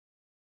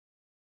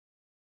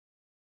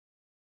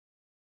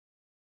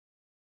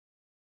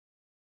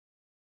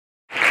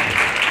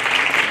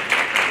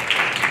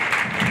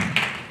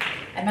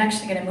I'm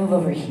actually going to move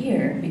over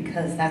here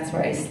because that's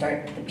where I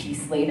start the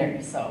piece later,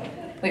 so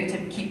we have to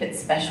keep it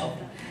special.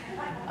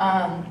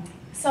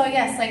 So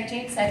yes, like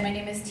Jane said, my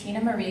name is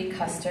Teena Marie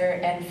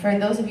Custer, and for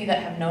those of you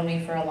that have known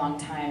me for a long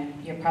time,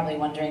 you're probably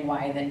wondering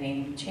why the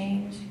name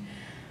change.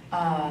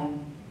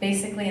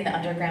 Basically, in the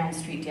underground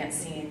street dance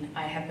scene,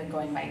 I have been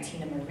going by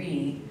Teena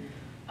Marie,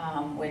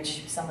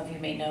 which some of you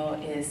may know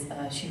is,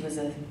 she was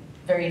a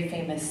very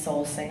famous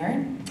soul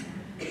singer,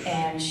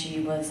 and she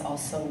was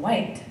also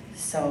white.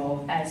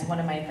 So as one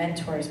of my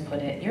mentors put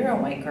it, you're a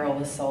white girl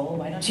with soul,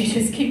 why don't you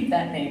just keep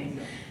that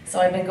name? So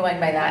I've been going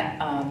by that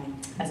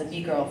as a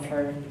B-girl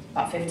for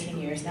about 15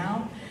 years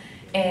now.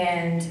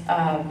 And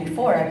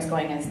before I was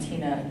going as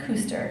Teena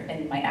Custer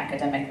in my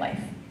academic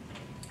life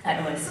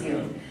at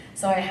OSU.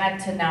 So I had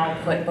to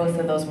now put both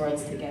of those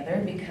worlds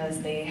together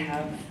because they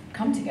have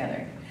come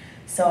together.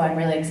 So I'm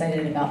really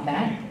excited about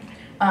that.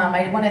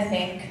 I want to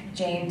thank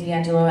Jane,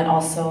 D'Angelo, and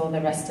also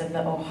the rest of the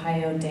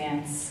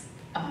OhioDance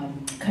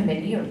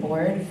committee or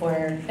board for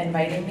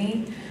inviting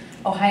me.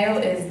 Ohio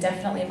is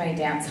definitely my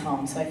dance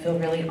home, so I feel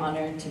really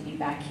honored to be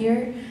back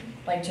here.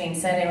 Like Jane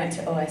said, I went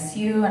to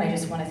OSU, and I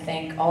just want to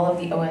thank all of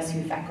the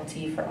OSU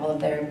faculty for all of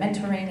their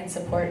mentoring and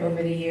support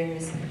over the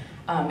years,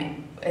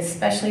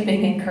 especially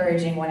being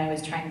encouraging when I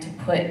was trying to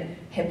put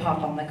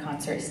hip-hop on the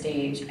concert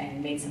stage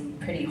and made some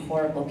pretty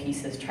horrible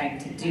pieces trying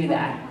to do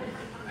that.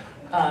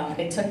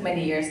 It took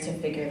many years to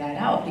figure that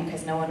out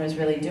because no one was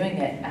really doing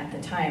it at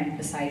the time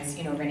besides,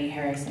 you know, Rennie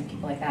Harris and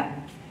people like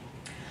that.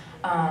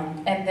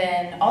 And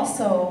then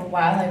also,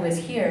 while I was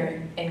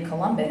here in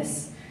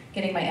Columbus,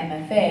 getting my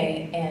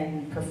MFA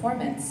in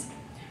performance,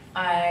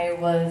 I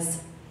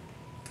was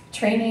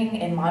training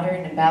in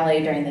modern and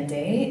ballet during the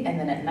day, and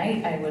then at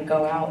night I would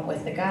go out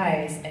with the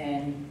guys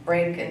and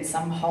break in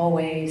some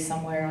hallway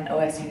somewhere on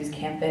OSU's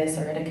campus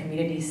or at a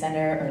community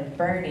center or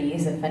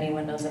Bernie's, if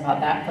anyone knows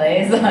about that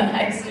place on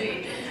High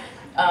Street.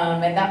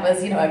 And that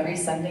was, you know, every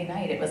Sunday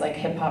night. It was like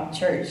hip-hop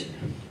church.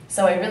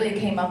 So I really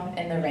came up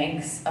in the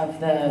ranks of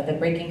the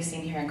breaking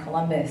scene here in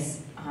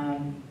Columbus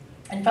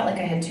and felt like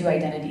I had two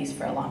identities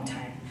for a long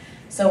time.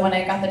 So when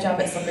I got the job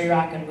at Slippery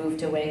Rock and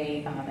moved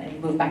away and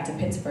moved back to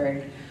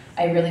Pittsburgh,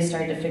 I really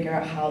started to figure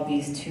out how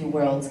these two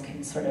worlds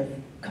can sort of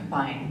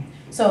combine.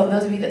 So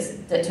those of you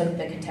that took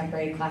the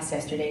contemporary class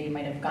yesterday, you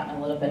might have gotten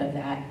a little bit of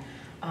that.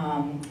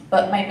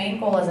 But my main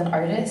goal as an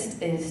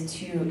artist is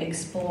to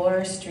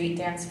explore street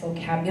dance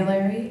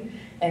vocabulary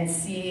and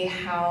see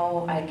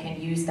how I can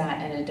use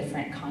that in a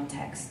different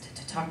context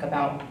to talk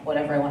about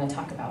whatever I want to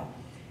talk about.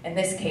 In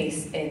this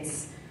case,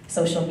 it's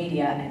social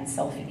media and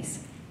selfies,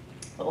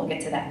 but we'll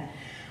get to that.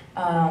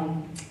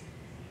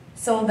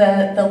 So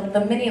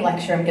the mini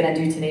lecture I'm going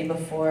to do today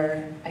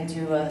before I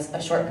do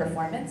a short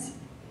performance,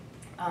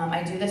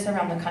 I do this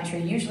around the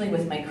country, usually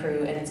with my crew,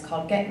 and it's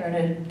called Get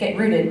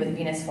Rooted with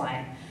Venus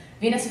Fly.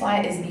 Venus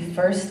Fly is the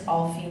first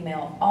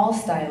all-female,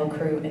 all-style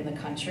crew in the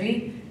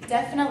country,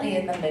 definitely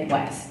in the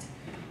Midwest.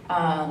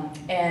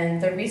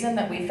 And the reason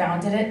that we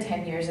founded it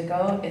 10 years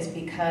ago is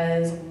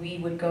because we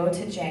would go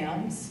to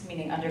jams,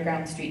 meaning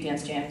underground street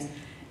dance jams,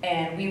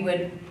 and we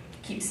would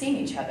keep seeing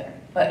each other,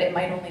 but it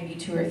might only be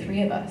 2 or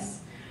 3 of us.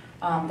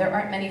 There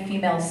aren't many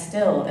females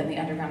still in the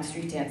underground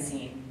street dance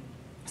scene.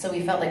 So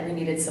we felt like we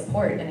needed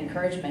support and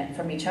encouragement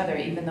from each other,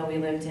 even though we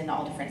lived in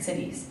all different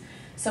cities.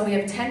 So we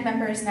have 10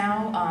 members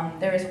now.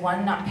 There is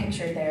one not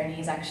pictured there, and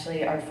he's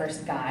actually our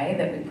first guy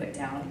that we put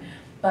down.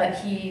 But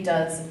he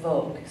does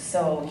Vogue,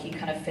 so he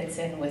kind of fits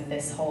in with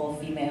this whole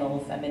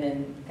female,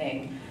 feminine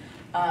thing,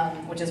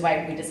 which is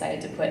why we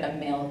decided to put a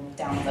male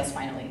down with us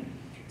finally.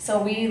 So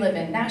we live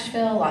in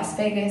Nashville, Las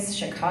Vegas,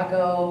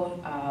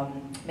 Chicago,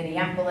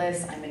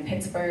 Minneapolis, I'm in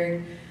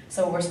Pittsburgh.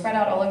 So we're spread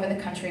out all over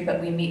the country, but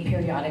we meet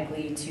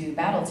periodically to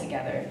battle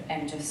together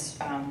and just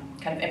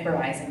kind of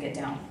improvise and get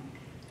down.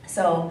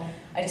 So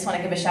I just want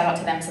to give a shout out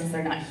to them since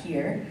they're not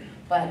here,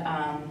 but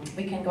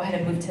we can go ahead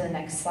and move to the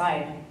next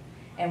slide.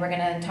 And we're going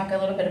to talk a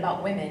little bit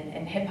about women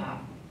in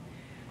hip-hop.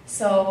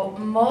 So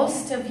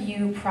most of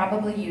you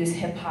probably use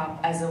hip-hop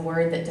as a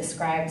word that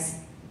describes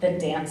the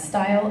dance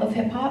style of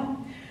hip-hop.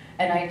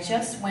 And I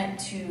just went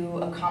to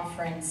a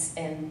conference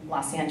in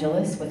Los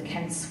Angeles with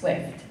Ken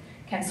Swift.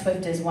 Ken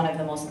Swift is one of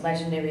the most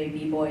legendary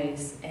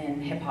b-boys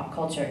in hip-hop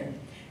culture.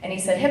 And he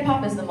said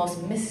hip-hop is the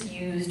most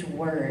misused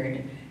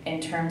word in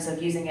terms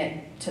of using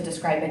it to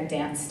describe a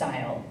dance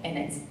style, and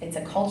it's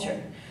a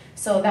culture.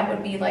 So that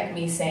would be like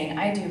me saying,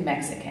 I do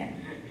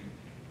Mexican.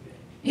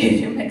 You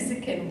do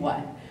Mexican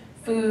what?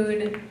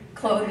 Food,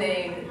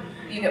 clothing,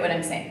 you get what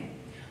I'm saying.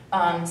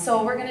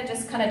 So we're gonna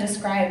just kind of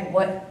describe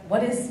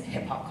what is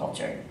hip-hop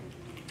culture.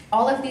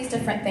 All of these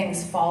different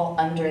things fall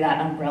under that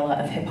umbrella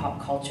of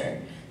hip-hop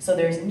culture. So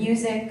there's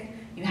music,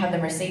 you have the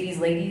Mercedes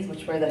Ladies,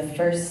 which were the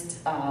first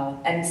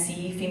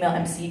female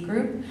MC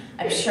group.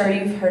 I'm sure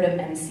you've heard of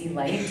MC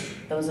Light,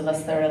 those of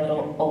us that are a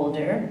little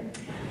older.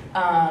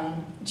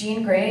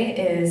 Jean Grey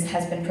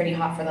has been pretty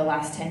hot for the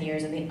last 10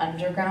 years in the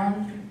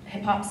underground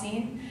hip-hop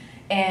scene.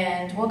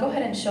 And we'll go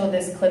ahead and show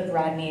this clip,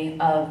 Rodney,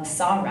 of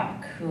Saw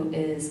Rock, who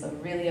is a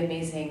really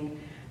amazing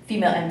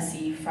female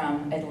MC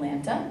from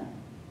Atlanta.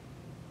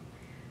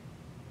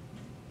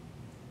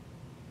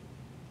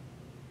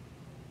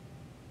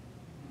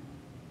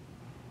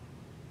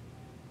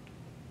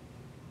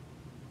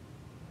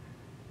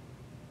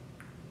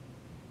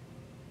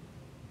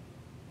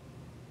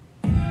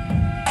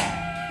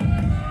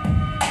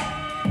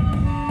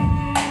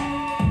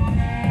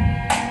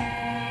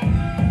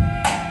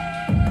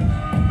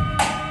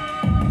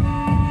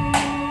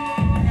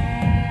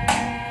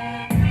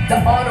 The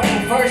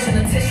audible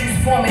version of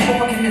tissues forming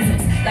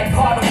organisms, like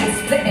particles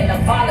splitting, a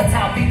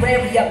volatile, be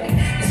wary of me.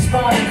 The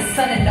spawn of the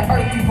sun and the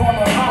earth, you born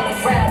on hollow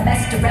ground,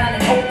 messed around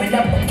and opened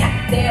up a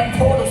goddamn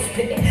portal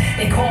splitting.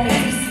 They call me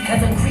greasy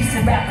cause I'm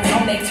greasing rappers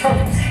on their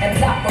turtles, and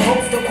plot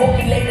provokes to quote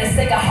me later,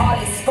 say I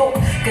hardly spoke,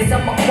 cause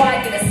I'm a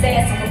quiet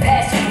assassin with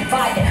passion for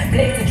fire.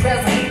 Blaze the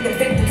trails and leave the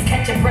victims,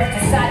 catch a breath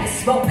inside the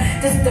smoke.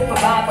 This the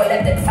revival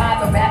of that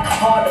fiber rap,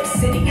 Harlem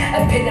City,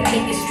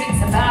 epitome of street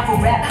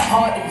survival rap,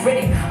 hard and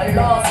gritty. A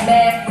lost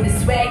math with a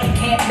swag you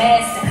can't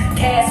master.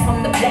 Cast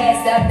from the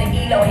blast of the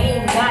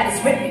Elohim, God is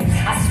with me.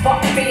 I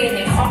spark fear in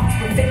their hearts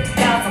with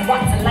 50,000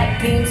 watts of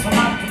light beams from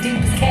out the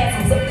deepest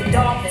chasms of the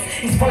darkness.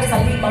 These first I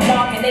leave my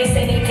mark and they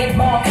say they can't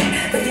mark me,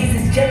 but these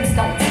is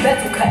gemstones,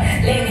 bezel cut,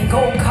 laying in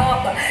gold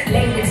copper.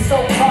 Language so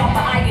proper,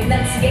 I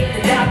enunciate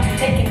the doctrine,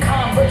 taking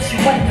converts.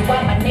 You wonder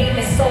why my name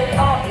is so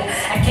popular.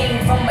 I came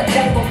from a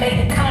jungle made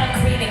of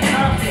concrete and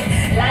conflict.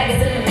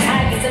 Lions and the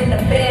tigers and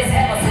the bears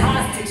have us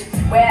hostage.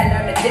 Where I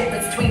learned the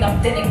difference between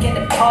authentic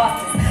and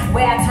imposters.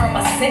 Where I turned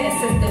my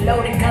sentences to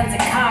loaded guns and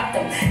cocked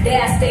them. There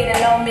I stayed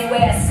alone,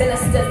 beware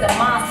sinisters and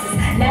monsters.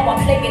 Now I'm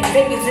playing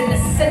figures in the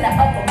center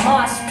of a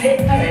mosh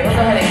pit. Alright, we'll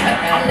go ahead and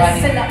cut that. I'm the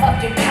center of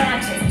your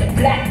conscience, the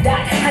black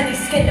dot, honey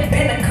skin, the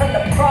pinnacle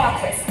of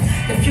progress,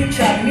 the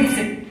future of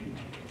music.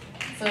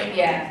 So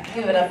yeah,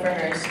 give it up for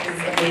her. She's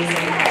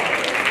amazing.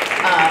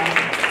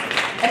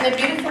 And the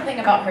beautiful thing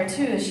about her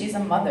too is she's a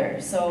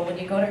mother. So when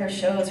you go to her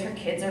shows, her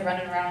kids are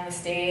running around the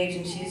stage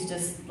and she's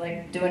just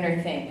like doing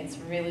her thing. It's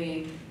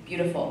really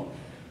beautiful.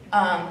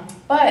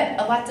 But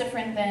a lot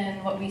different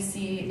than what we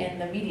see in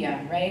the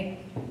media, right?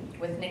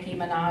 With Nicki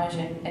Minaj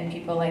and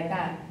people like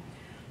that.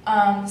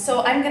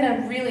 So I'm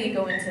gonna really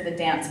go into the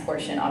dance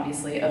portion,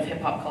 obviously, of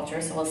hip hop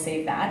culture, so we'll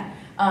save that.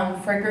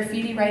 For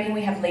graffiti writing,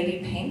 we have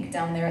Lady Pink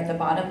down there at the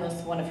bottom.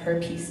 That's one of her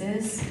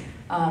pieces.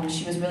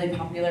 She was really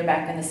popular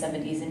back in the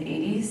 70s and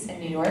 80s in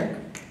New York.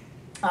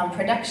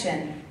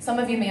 Production, some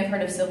of you may have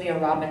heard of Sylvia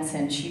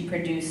Robinson. She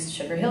produced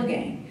Sugar Hill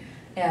Gang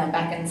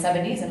back in the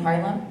 70s in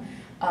Harlem.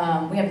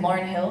 We have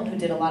Lauryn Hill, who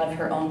did a lot of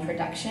her own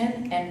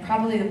production, and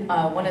probably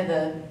one of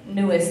the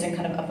newest and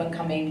kind of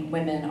up-and-coming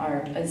women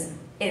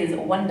is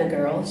Wonder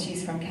Girl.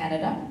 She's from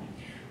Canada.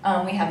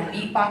 We have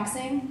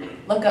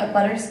beatboxing. Look up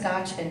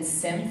Butterscotch and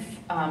Synth.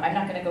 I'm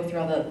not going to go through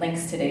all the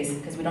links today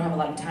because we don't have a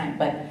lot of time,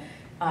 but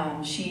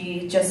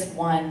she just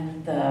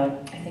won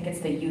I think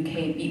it's the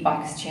UK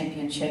Beatbox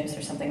Championships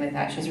or something like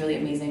that. She's really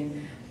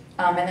amazing.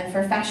 And then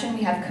for fashion,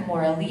 we have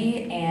Kimora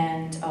Lee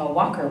and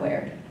Walker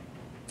Wear.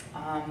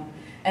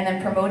 And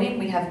then promoting,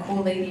 we have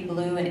Cool Lady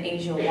Blue and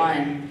Asia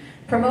One.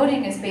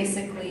 Promoting is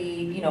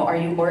basically, you know, are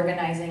you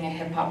organizing a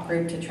hip hop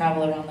group to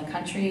travel around the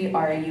country?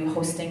 Are you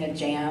hosting a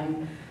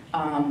jam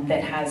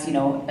that has, you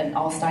know, an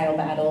all-style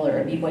battle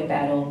or a b-boy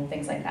battle,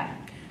 things like that.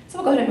 So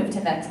we'll go ahead and move to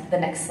the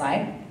next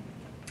slide.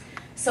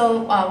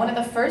 So one of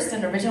the first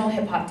and original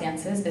hip hop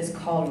dances is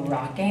called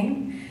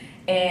rocking.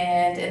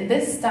 And in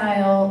this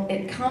style,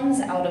 it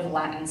comes out of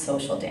Latin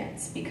social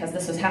dance because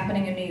this was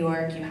happening in New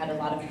York. You had a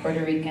lot of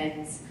Puerto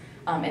Ricans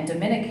and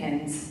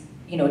Dominicans,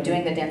 you know,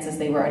 doing the dances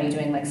they were already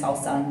doing, like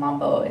salsa and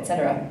mambo,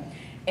 etc.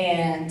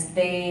 And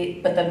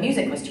but the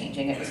music was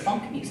changing. It was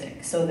funk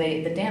music, so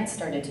the dance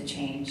started to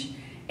change.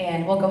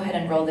 And we'll go ahead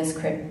and roll this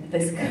clip,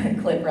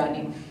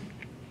 Rodney.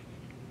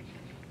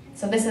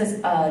 So this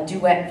is a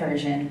duet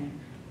version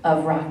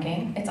of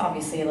rocking. It's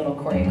obviously a little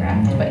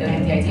choreographed, but you'll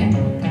get the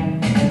idea.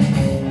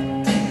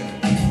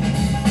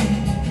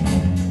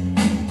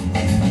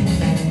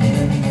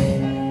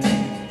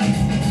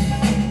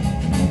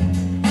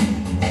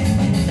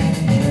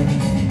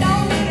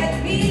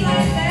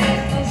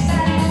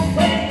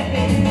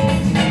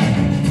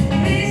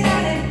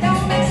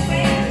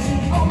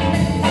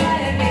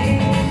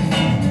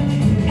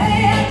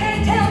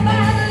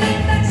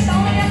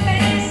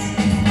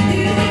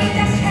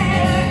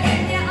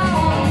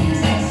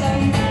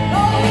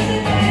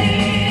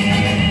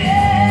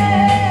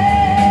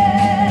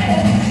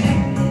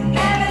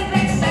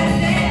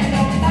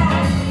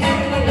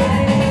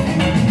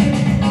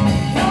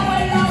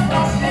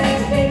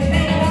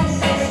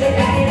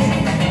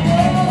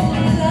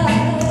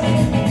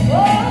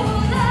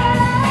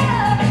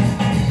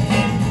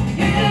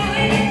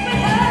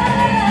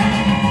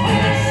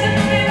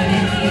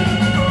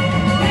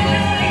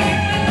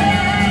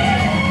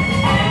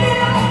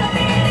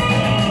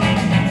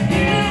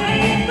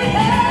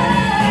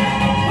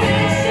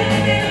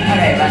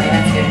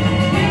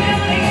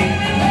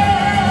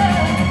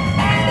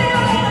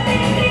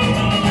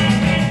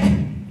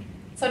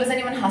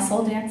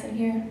 Dance in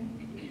here,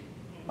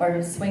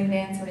 or swing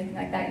dance or anything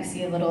like that. You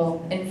see a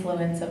little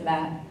influence of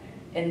that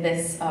in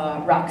this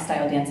rock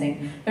style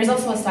dancing. There's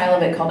also a style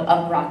of it called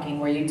up rocking,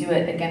 where you do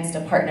it against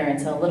a partner.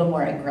 It's a little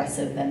more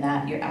aggressive than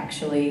that. You're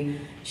actually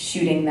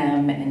shooting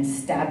them and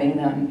stabbing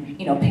them,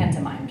 you know,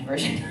 pantomimed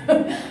version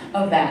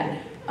of that.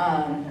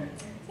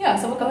 Yeah,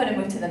 so we'll go ahead and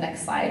move to the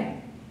next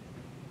slide.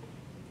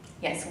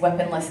 Yes,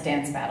 weaponless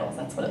dance battles,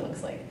 that's what it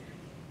looks like.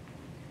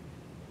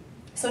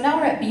 So now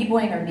we're at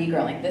b-boying or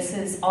b-girling. This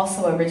is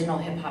also original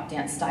hip-hop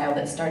dance style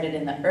that started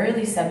in the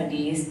early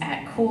 70s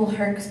at Cool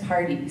Herc's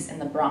parties in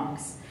the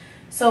Bronx.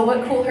 So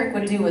what Cool Herc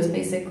would do was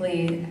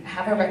basically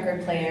have a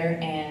record player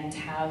and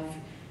have,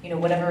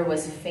 whatever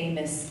was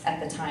famous at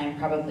the time,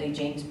 probably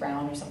James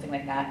Brown or something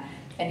like that,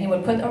 and he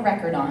would put a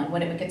record on.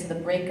 When it would get to the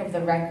break of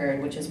the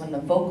record, which is when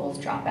the vocals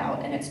drop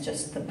out and it's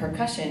just the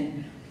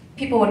percussion,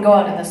 people would go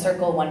out in the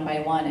circle one by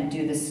one and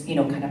do this,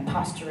 kind of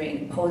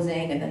posturing,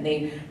 posing, and then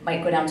they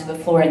might go down to the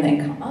floor and then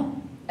come up,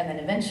 and then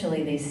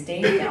eventually they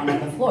stayed down on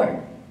the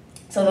floor.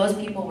 So those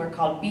people were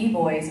called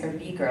b-boys or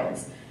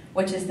b-girls,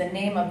 which is the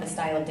name of the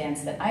style of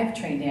dance that I've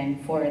trained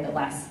in for the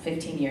last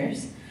 15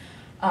 years.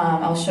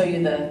 I'll show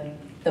you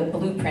the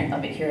blueprint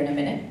of it here in a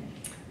minute.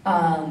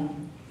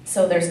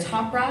 So there's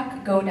top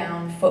rock, go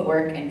down,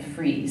 footwork, and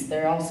freeze.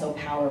 They're also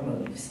power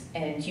moves.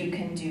 And you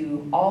can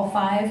do all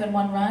 5 in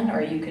one run,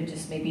 or you could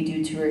just maybe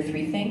do 2 or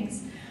 3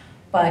 things.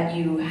 But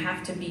you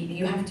have to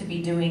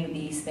be doing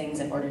these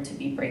things in order to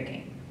be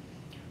breaking.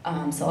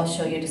 So I'll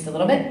show you just a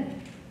little bit.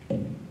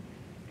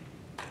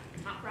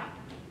 Top rock.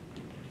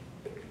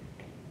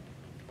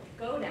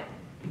 Go down.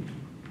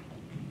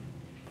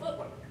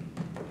 Footwork.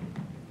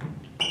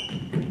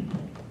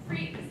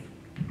 Freeze.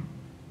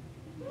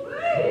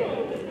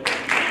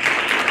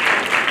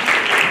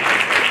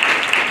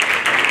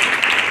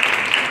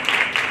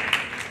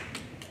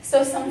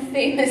 So some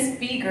famous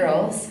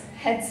B-girls,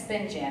 Head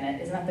Spin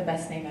Janet, isn't that the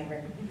best name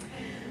ever?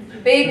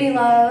 Baby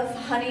Love,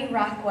 Honey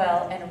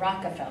Rockwell, and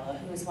Rockefeller,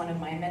 who was one of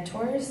my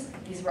mentors.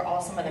 These were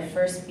all some of the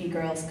first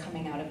B-girls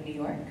coming out of New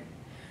York.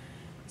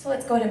 So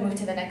let's go ahead and move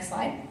to the next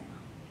slide.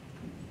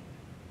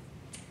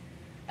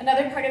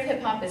 Another part of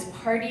hip hop is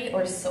party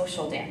or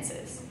social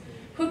dances.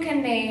 Who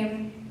can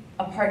name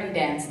a party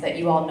dance that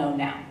you all know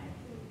now?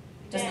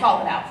 Just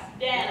call it out.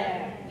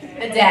 Dab.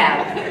 The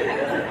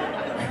dab.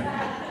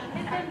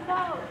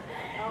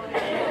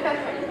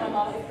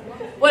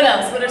 What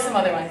else? What are some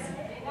other ones?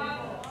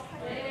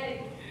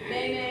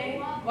 Nay,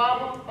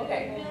 wobble.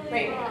 Okay,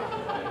 great.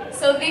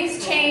 So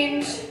these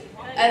change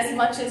as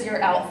much as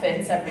your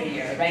outfits every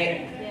year,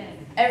 right?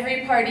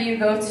 Every party you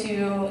go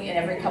to, in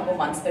every couple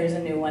months, there's a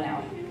new one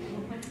out.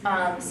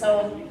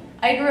 So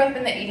I grew up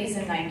in the 80s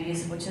and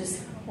 90s, which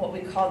is what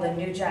we call the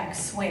New Jack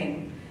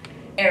Swing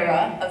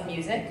era of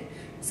music.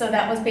 So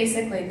that was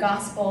basically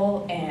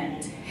gospel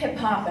and hip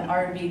hop and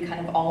R&B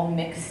kind of all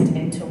mixed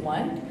into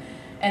one.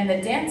 And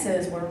the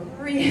dances were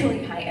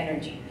really high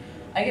energy.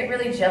 I get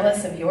really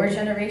jealous of your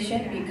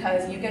generation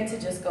because you get to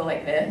just go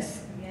like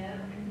this.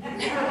 And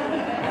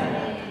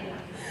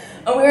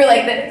we were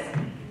like this.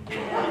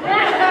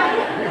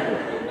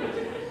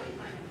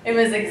 It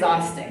was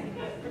exhausting.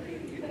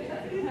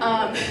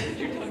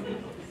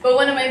 But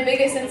one of my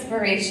biggest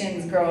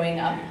inspirations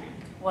growing up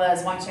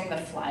was watching the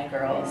Fly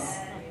Girls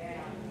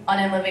on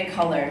In Living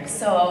Color.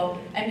 So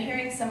I'm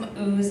hearing some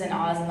oohs and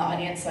ahs in the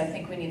audience, so I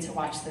think we need to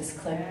watch this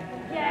clip.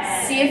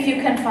 Yes. See if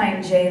you can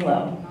find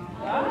J-Lo.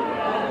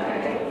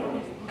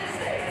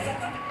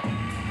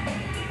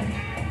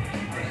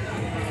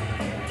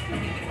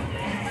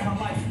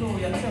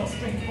 Story I tell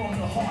straight from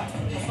the heart.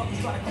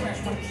 Something try to crash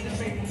when it's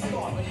disabled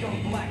start. A young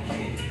black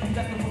kid,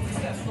 destined for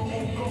success. No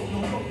old gold, no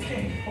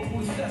cocaine. A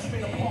foolish step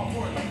straight up hard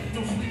work.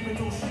 No sleeping,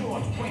 no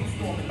shorts.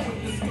 Brainstorming with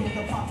the skill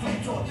that pop through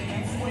taught to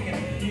keep swinging.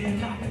 Yeah,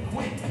 not to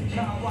quit.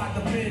 Now ride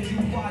the bed, you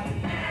ride the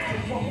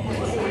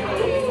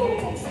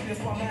that's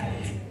why I'm at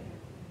it.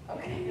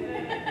 Okay.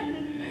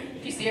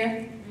 Do you see her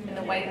in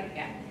the white?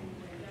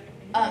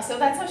 Yeah. So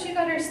that's how she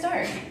got her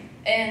start.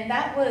 And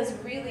that was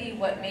really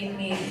what made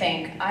me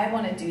think, I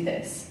want to do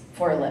this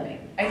for a living.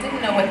 I didn't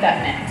know what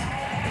that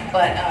meant,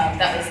 but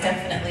that was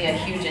definitely a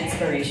huge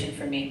inspiration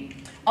for me.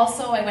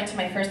 Also, I went to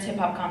my first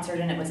hip-hop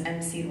concert and it was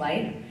MC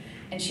Light,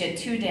 and she had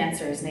 2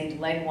 dancers named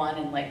Leg 1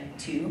 and Leg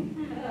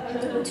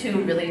 2.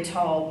 2 really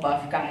tall,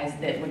 buff guys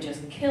that would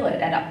just kill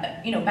it,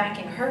 and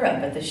backing her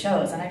up at the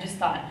shows. And I just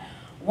thought,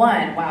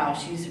 1, wow,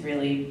 she's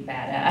really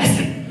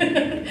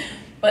badass.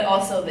 But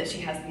also that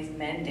she has these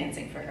men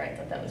dancing for her. I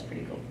thought that was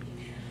pretty cool.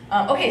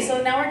 Okay,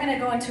 so now we're going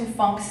to go into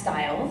funk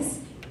styles.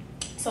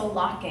 So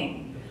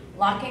locking.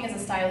 Locking is a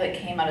style that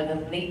came out of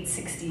the late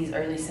 60s,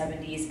 early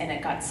 70s, and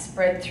it got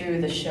spread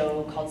through the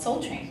show called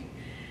Soul Train.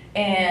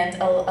 And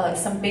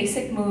some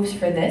basic moves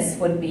for this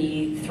would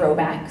be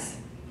throwbacks,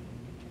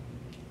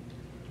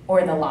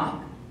 or the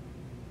lock,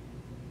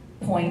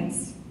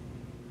 points,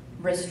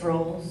 wrist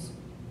rolls,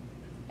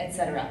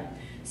 etc.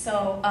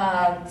 So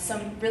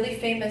some really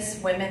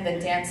famous women that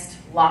danced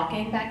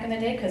locking back in the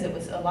day, because it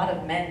was a lot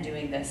of men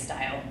doing this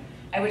style.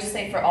 I would just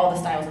say for all the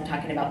styles I'm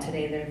talking about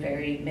today, they're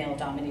very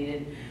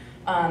male-dominated.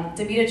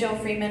 Davita Jo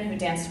Freeman, who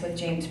danced with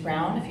James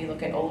Brown, if you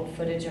look at old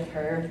footage of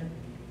her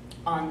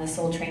on the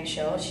Soul Train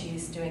show,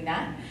 she's doing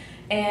that.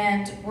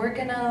 And we're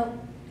gonna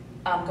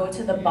go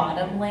to the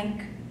bottom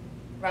link,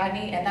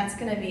 Rodney, and that's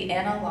gonna be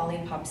Anna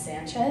Lollipop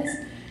Sanchez.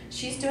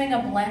 She's doing a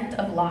blend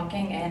of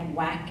locking and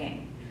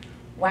whacking.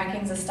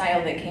 Whacking's a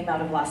style that came out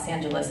of Los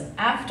Angeles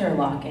after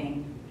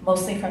locking,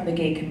 mostly from the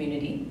gay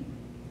community.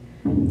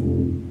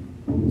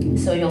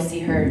 So you'll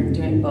see her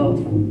doing both.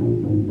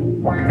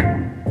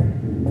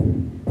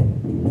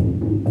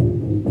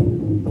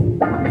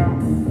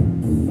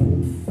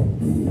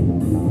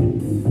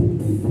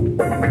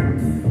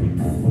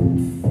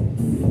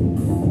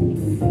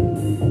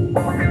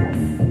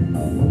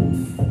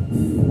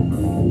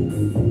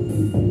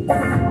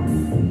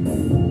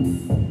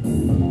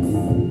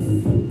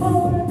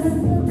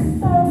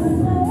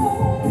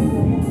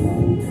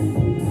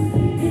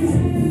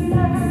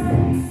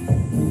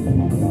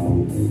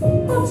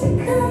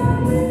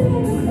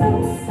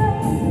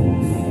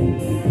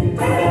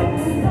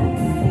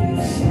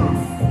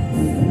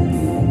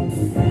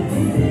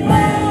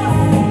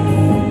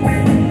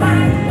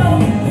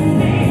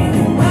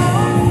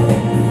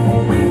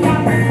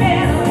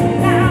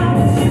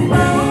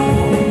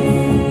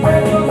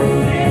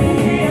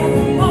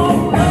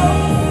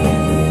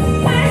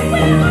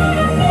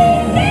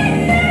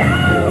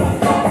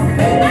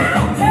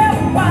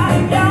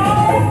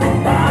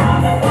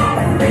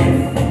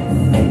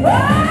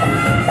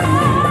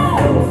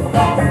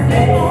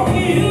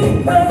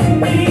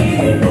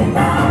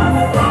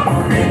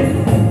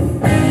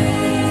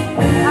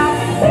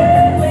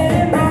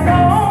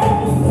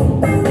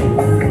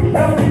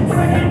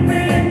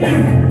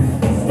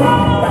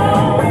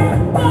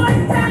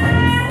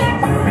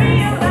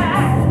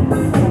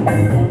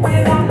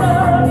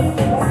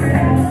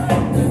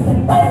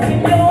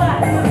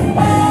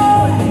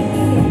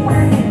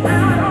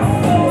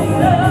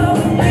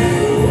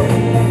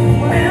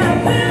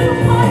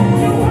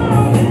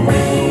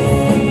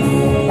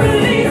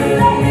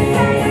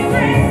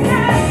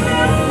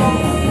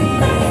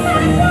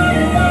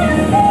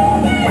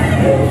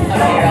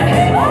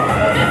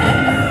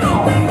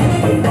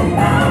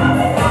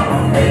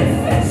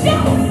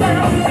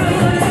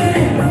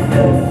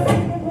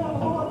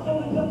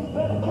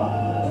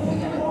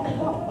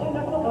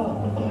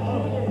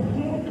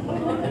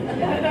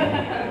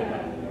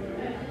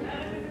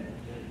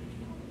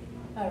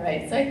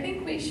 so I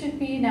think we should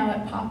be now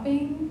at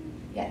popping.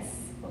 Yes,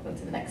 we'll go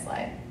to the next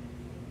slide.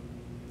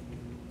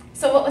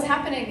 So what was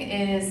happening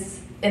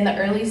is in the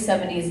early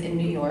 70s in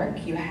New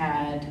York, you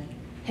had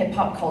hip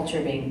hop culture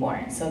being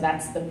born. So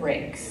that's the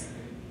breaks.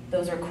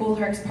 Those were Cool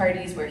Herc's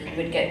parties where he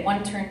would get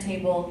one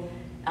turntable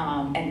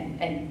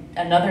and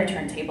another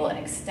turntable and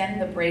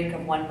extend the break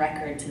of one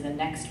record to the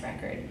next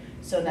record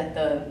so that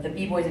the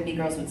B-boys and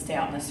B-girls would stay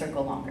out in the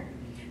circle longer.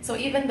 So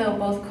even though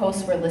both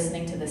coasts were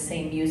listening to the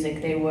same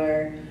music, they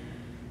were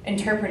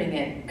interpreting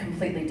it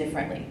completely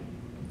differently.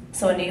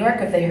 So in New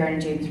York, if they heard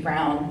James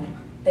Brown,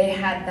 they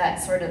had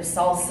that sort of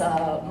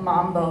salsa,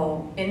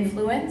 mambo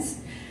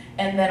influence.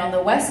 And then on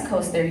the West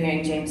Coast, they're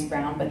hearing James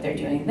Brown, but they're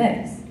doing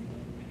this.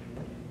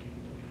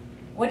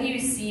 What do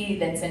you see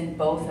that's in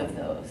both of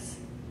those?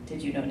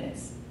 Did you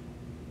notice?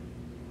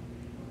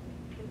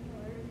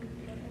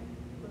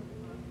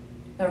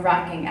 The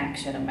rocking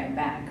action of my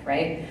back,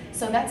 right?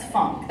 So that's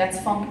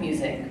funk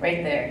music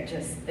right there.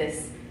 Just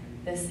this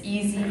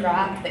easy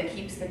rock that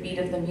keeps the beat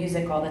of the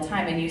music all the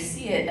time, and you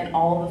see it in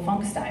all the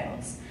funk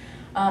styles.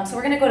 So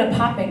we're gonna go to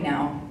popping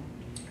now.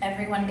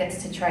 Everyone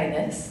gets to try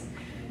this.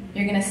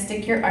 You're gonna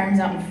stick your arms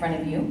out in front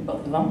of you,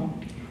 both of them,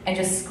 and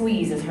just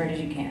squeeze as hard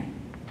as you can.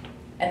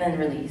 And then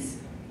release.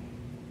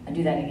 And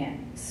do that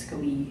again.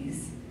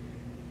 Squeeze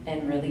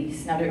and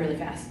release. Now do it really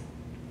fast.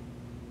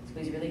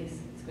 Squeeze, release,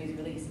 squeeze,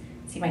 release.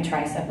 See my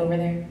tricep over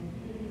there?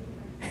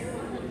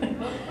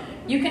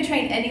 You can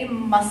train any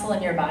muscle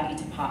in your body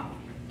to pop.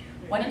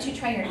 Why don't you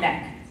try your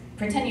neck?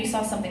 Pretend you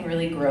saw something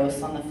really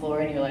gross on the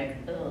floor and you're like,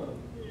 ugh.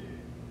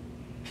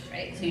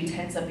 Right? So you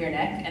tense up your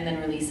neck and then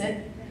release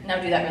it.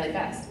 Now do that really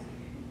fast.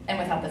 And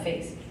without the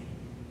face.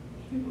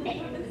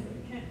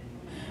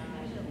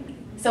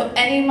 So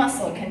any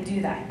muscle can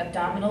do that.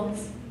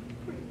 Abdominals,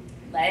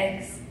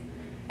 legs,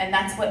 and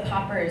that's what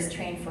poppers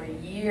train for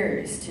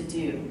years to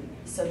do,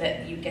 so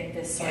that you get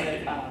this sort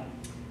of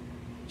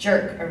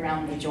jerk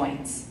around the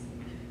joints.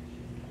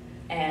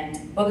 And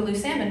Boogaloo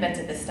Sam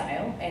invented this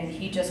style, and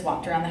he just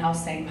walked around the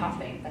house saying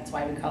popping. That's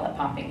why we call it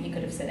popping. He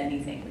could have said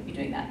anything, we'd be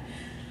doing that.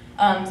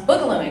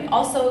 Boogalooing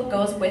also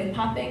goes with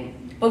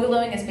popping.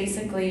 Boogalooing is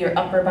basically your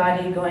upper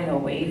body going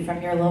away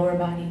from your lower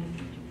body.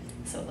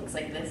 So it looks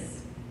like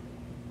this.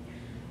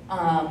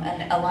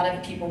 And a lot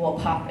of people will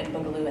pop and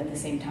boogaloo at the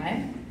same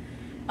time.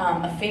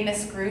 A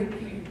famous group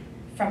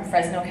from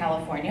Fresno,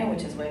 California,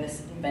 which is where this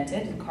is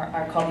invented,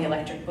 are called the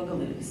Electric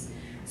Boogaloos.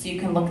 So you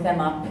can look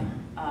them up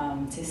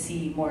to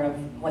see more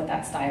of what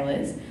that style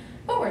is.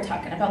 But we're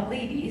talking about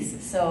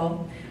ladies.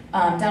 So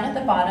down at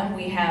the bottom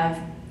we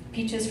have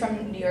Peaches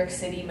from New York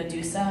City,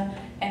 Medusa,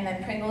 and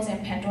then Pringles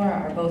and Pandora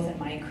are both in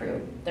my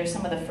crew. They're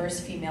some of the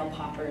first female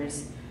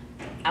poppers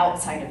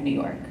outside of New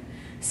York.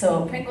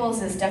 So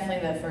Pringles is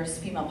definitely the first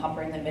female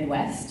popper in the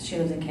Midwest. She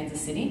lives in Kansas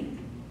City.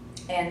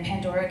 And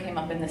Pandora came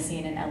up in the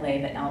scene in LA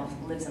but now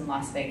lives in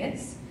Las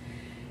Vegas.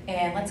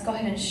 And let's go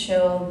ahead and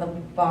show the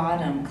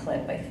bottom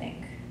clip, I think.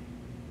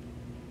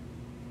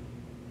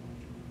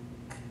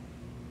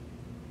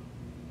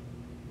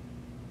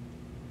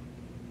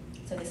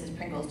 So this is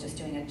Pringles just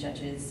doing a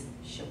judge's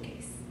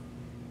showcase.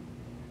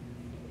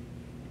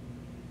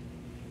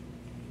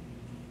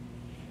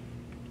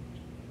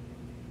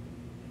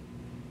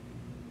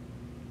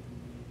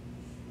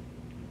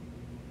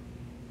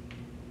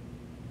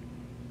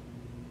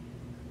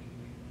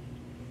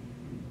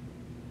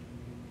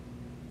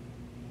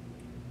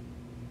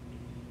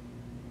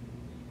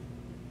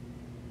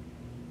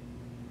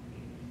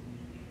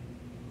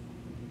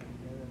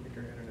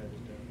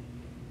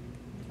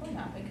 Or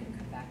not, we can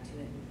come back to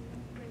it.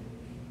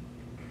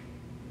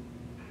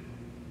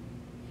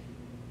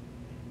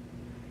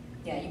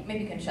 Yeah, you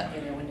maybe can shut the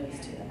other windows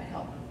too, that might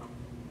help.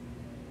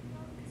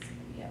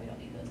 Yeah, we don't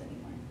need those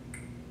anymore.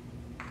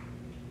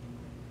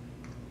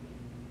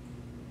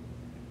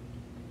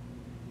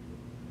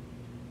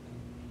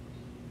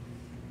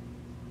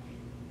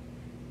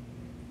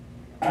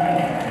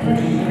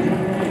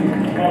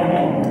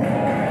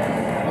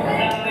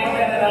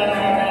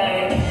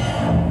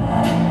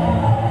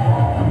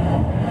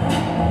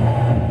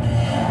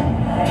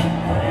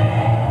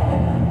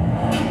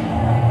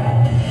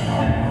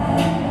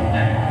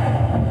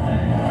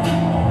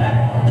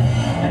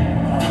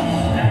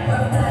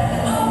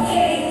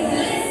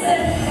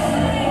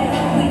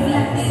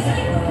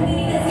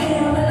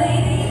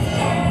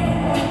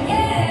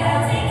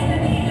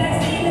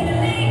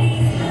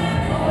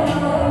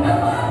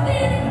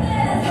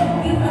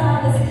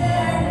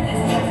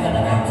 This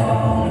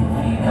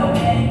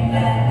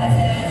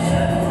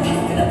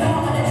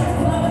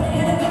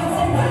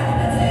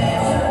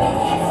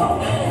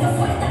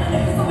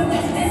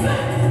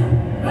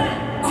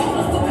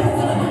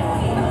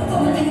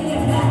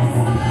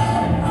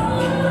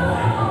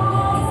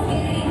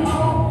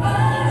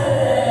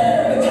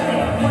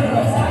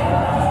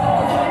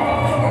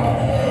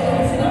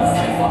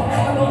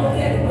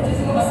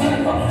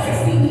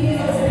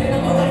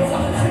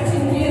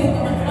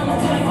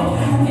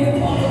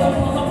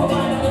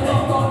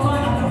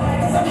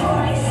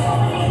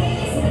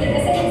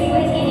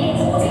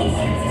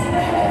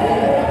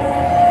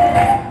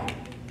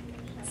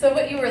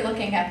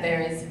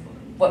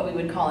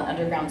we would call an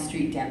underground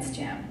street dance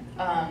jam.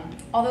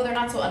 Although they're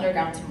not so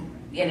underground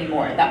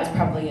anymore. That was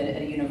probably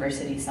at a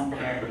university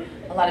somewhere.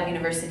 A lot of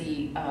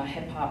university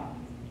hip-hop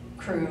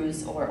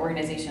crews or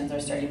organizations are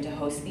starting to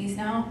host these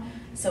now.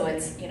 So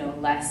it's, you know,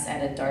 less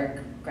at a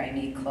dark,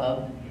 grimy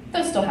club.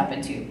 Those still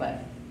happen too,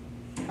 but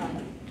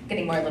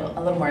getting a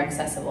little more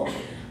accessible.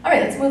 All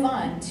right, let's move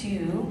on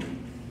to,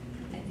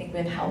 I think we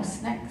have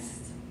house next.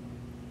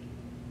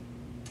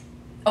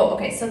 Oh,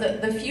 okay, so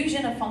the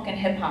fusion of funk and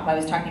hip hop I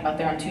was talking about,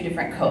 they're on two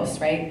different coasts,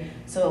 right?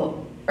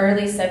 So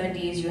early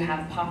 70s, you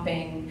have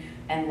popping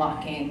and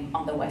locking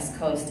on the West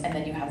Coast, and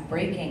then you have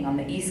breaking on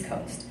the East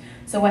Coast.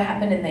 So what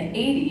happened in the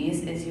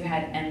 80s is you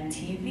had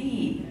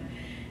MTV.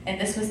 And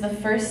this was the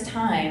first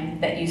time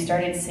that you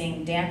started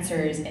seeing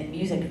dancers in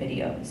music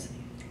videos.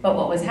 But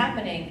what was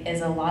happening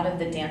is a lot of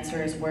the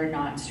dancers were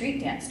not street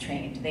dance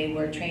trained. They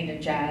were trained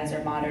in jazz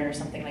or modern or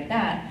something like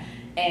that.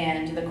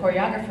 And the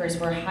choreographers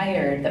were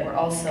hired that were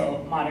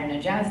also modern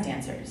and jazz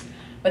dancers.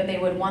 But they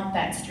would want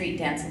that street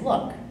dance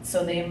look.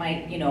 So they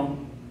might, you know,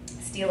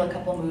 steal a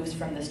couple moves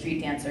from the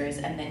street dancers,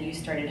 and then you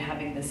started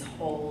having this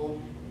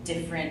whole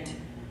different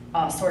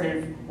sort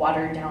of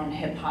watered down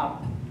hip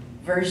hop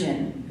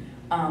version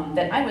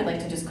that I would like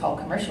to just call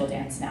commercial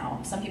dance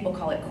now. Some people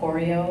call it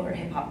choreo or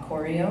hip hop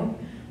choreo,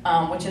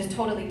 which is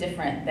totally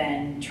different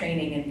than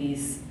training in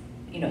these,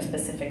 you know,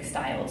 specific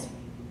styles.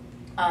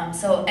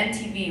 So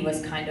MTV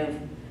was kind of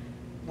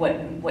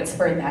what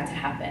spurred that to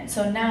happen.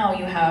 So now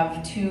you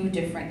have two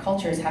different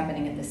cultures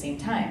happening at the same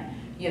time.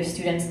 You have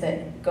students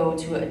that go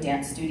to a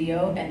dance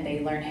studio and they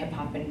learn hip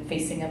hop and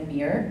facing a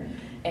mirror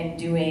and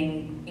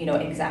doing, you know,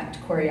 exact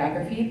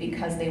choreography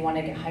because they want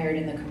to get hired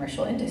in the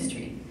commercial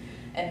industry.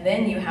 And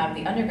then you have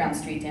the underground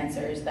street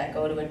dancers that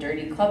go to a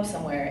dirty club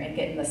somewhere and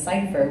get in the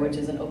cypher, which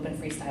is an open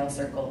freestyle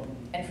circle,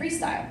 and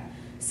freestyle.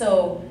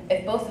 So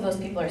if both of those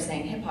people are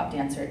saying hip-hop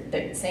dancer,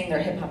 they're saying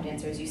they're hip-hop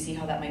dancers, you see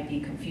how that might be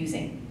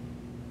confusing.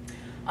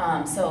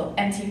 So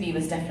MTV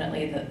was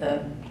definitely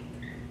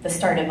the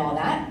start of all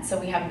that. So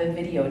we have the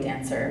video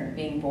dancer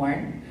being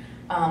born.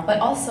 But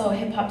also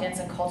hip-hop dance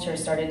and culture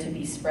started to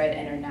be spread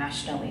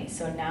internationally.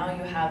 So now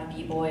you have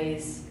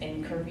b-boys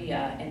in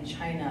Korea, in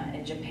China,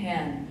 in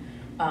Japan.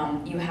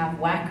 You have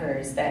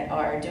whackers that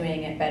are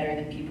doing it better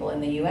than people in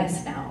the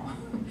US now.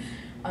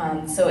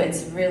 So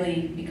it's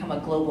really become a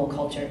global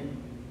culture.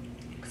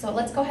 So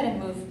let's go ahead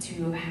and move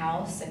to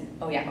house and,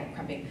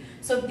 crumping.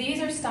 So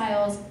these are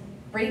styles,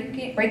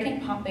 breaking,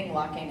 popping,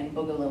 locking, and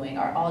boogalooing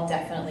are all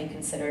definitely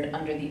considered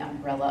under the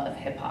umbrella of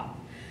hip hop.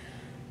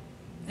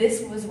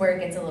 This was where it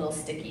gets a little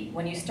sticky.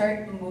 When you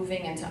start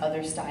moving into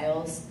other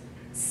styles,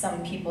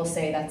 some people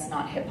say that's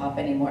not hip hop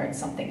anymore, it's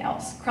something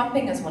else.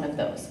 Crumping is one of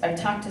those. I've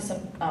talked to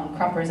some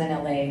crumpers in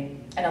LA,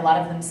 and a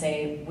lot of them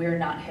say, we're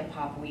not hip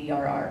hop, we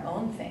are our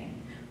own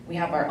thing. We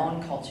have our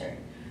own culture.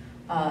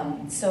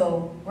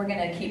 So we're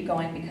gonna keep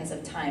going because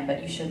of time,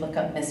 but you should look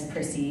up Miss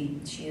Prissy.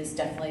 She is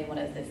definitely one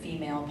of the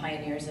female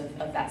pioneers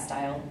of that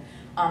style.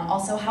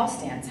 Also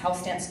house dance.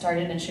 House dance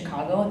started in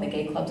Chicago, in the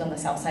gay clubs on the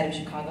south side of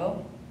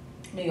Chicago.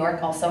 New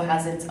York also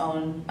has its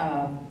own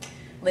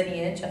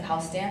lineage of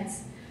house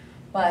dance.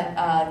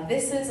 But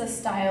this is a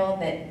style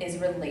that is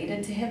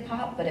related to hip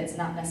hop, but it's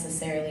not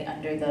necessarily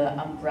under the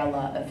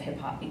umbrella of hip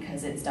hop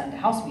because it's done to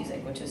house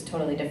music, which is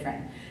totally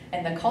different.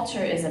 And the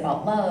culture is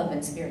about love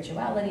and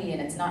spirituality,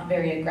 and it's not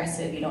very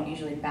aggressive. You don't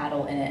usually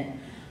battle in it.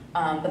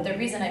 But the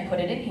reason I put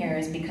it in here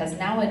is because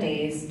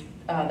nowadays,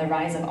 the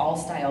rise of all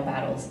style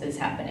battles is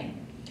happening.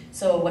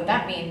 So what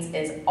that means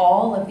is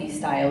all of these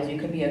styles, you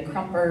could be a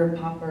crumper,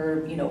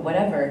 popper, you know,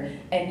 whatever,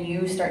 and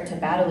you start to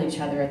battle each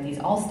other at these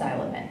all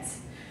style events.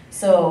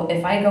 So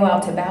if I go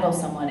out to battle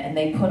someone and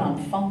they put on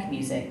funk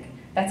music,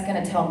 that's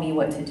gonna tell me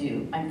what to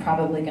do. I'm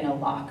probably gonna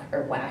lock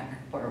or whack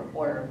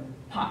or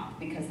pop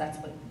because that's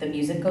what the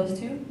music goes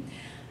to.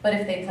 But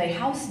if they play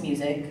house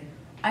music,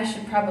 I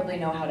should probably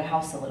know how to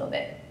house a little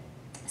bit.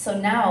 So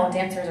now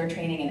dancers are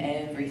training in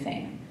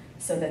everything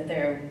so that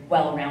they're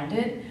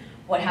well-rounded.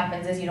 What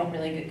happens is you don't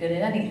really get good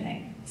at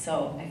anything.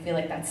 So I feel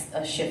like that's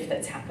a shift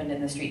that's happened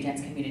in the street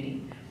dance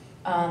community.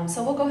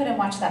 So we'll go ahead and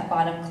watch that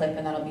bottom clip,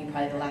 and that'll be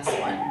probably the last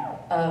one,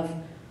 of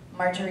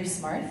Marjorie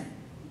Smarth.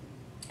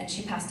 And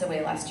she passed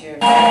away last year.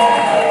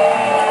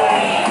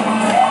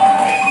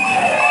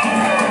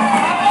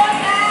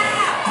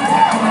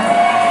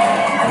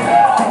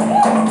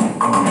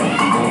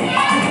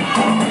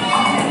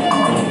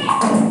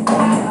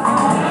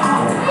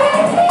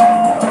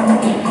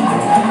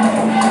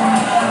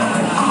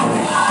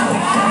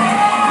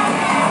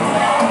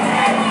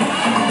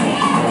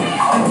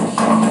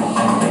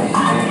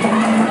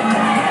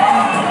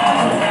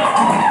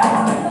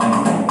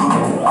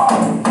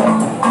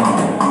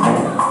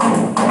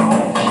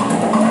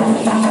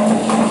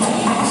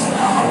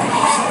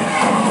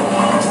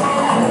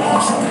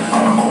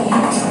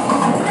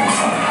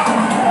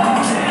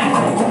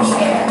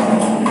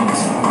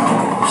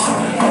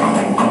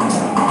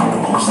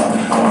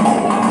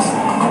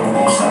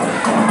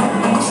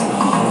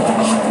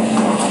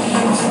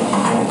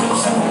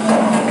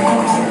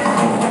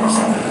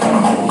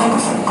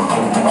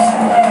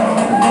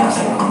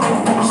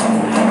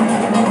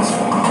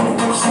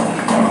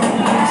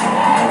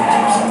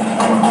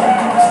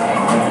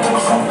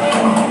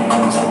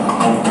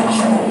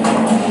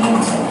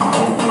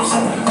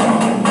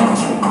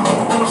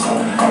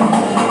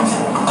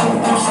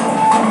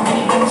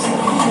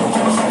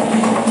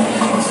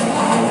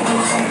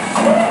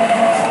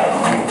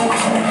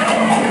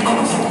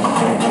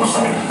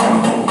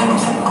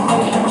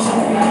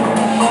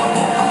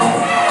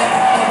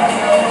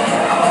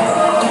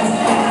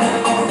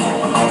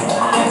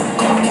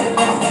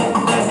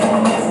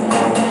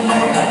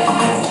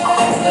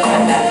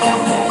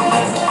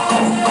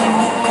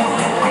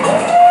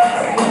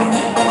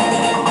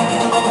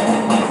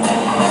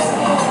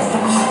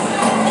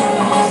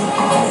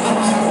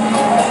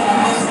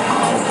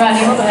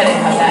 Ronnie, we'll go ahead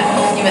and cut that,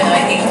 even though I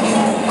hate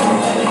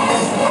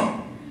you.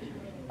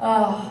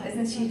 Oh,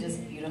 isn't she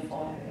just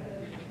beautiful?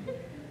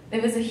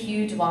 It was a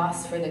huge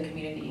loss for the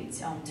community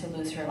to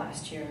lose her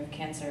last year of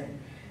cancer.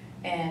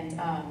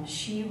 And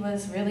she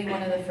was really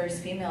one of the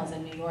first females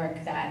in New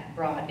York that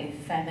brought a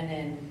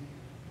feminine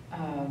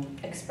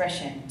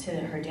expression to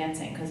her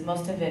dancing, because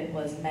most of it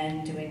was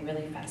men doing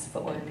really fast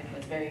footwork and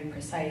was very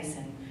precise,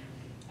 and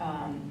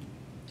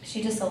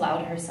she just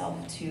allowed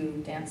herself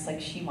to dance like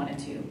she wanted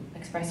to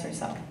express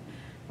herself,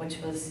 which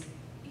was,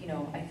 you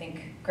know, I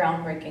think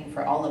groundbreaking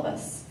for all of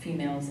us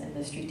females in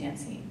the street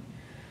dance scene.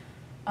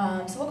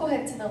 So we'll go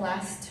ahead to the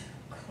last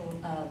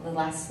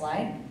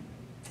slide.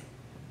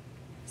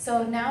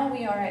 So now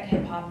we are at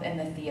hip hop and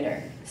the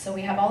theater. So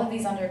we have all of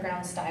these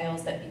underground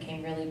styles that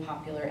became really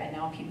popular, and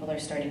now people are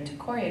starting to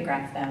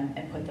choreograph them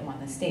and put them on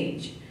the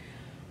stage.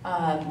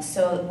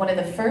 So one of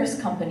the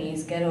first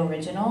companies, Ghetto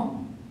Original,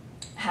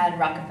 had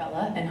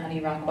Rockefeller and Honey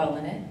Rockwell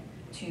in it,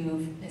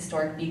 two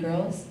historic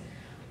B-girls.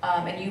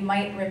 And you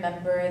might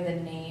remember the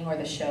name or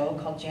the show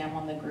called Jam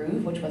on the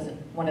Groove, which was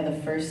one of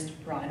the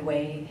first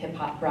Broadway,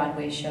 hip-hop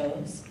Broadway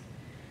shows.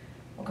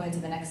 We'll go ahead to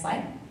the next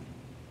slide.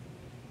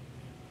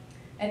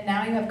 And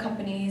now you have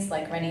companies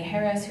like Rennie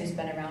Harris, who's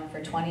been around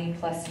for 20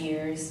 plus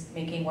years,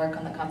 making work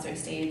on the concert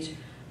stage.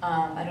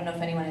 I don't know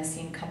if anyone has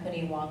seen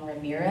Company Juan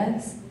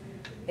Ramirez.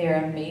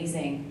 They're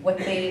amazing. What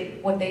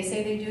they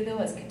say they do, though,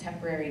 is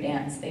contemporary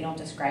dance. They don't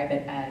describe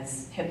it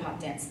as hip-hop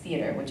dance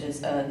theater, which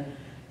is a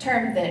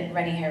term that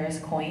Rennie Harris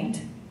coined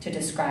to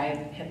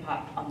describe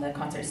hip-hop on the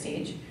concert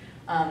stage.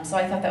 So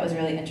I thought that was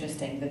really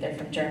interesting, that they're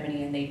from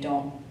Germany and they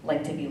don't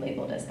like to be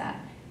labeled as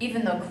that.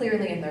 Even though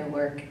clearly in their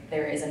work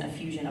there isn't a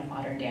fusion of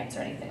modern dance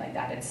or anything like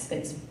that.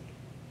 It's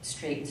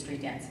straight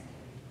street dance.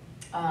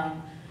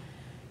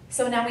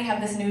 So now we have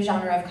this new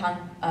genre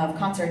of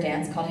concert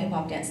dance called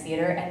hip-hop dance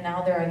theater, and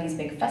now there are these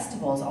big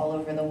festivals all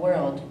over the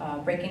world.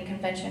 Breaking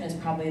Convention is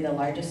probably the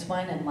largest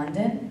one in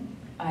London.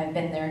 I've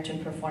been there to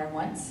perform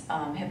once.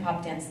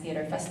 Hip-hop Dance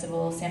Theater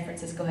Festival, San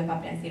Francisco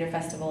Hip-Hop Dance Theater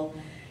Festival.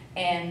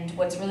 And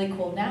what's really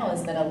cool now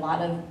is that a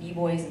lot of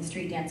b-boys and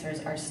street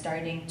dancers are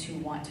starting to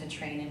want to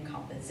train in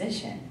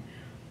composition,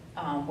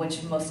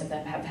 which most of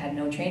them have had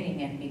no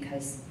training in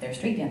because they're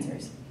street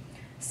dancers.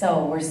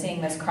 So we're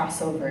seeing this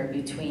crossover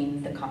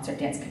between the concert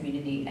dance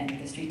community and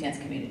the street dance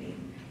community.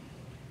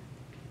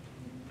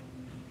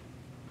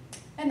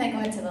 And then go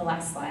ahead to the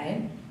last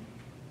slide.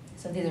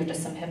 So these are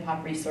just some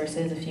hip-hop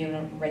resources if you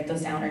want to write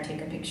those down or take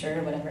a picture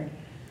or whatever.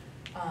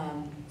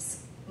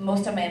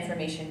 Most of my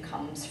information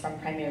comes from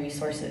primary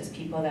sources,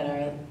 people that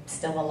are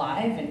still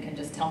alive and can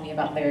just tell me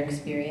about their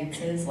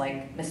experiences,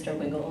 like Mr.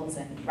 Wiggles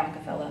and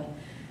Rockefeller.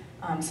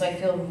 So I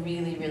feel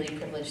really, really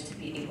privileged to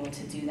be able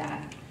to do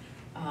that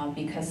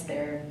because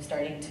they're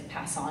starting to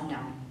pass on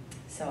now.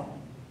 So,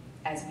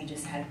 as we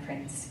just had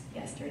Prince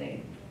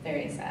yesterday,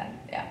 very sad,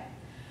 yeah.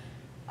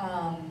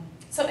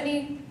 So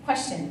any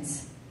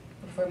questions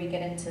before we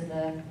get into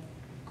the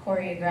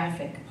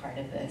choreographic part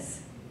of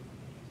this?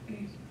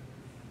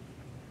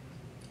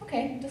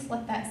 Okay, just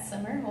let that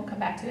simmer, we'll come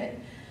back to it.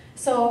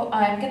 So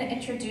I'm going to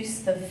introduce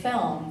the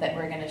film that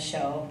we're going to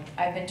show.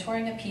 I've been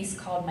touring a piece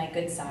called My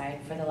Good Side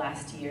for the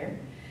last year,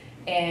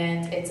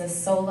 and it's a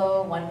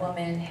solo,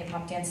 one-woman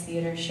hip-hop dance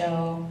theater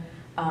show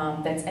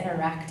that's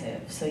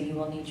interactive, so you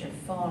will need your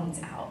phones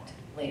out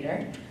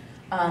later.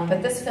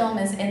 But this film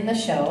is in the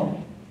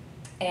show,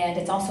 and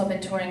it's also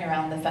been touring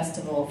around the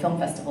film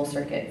festival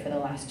circuit for the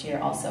last year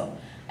also.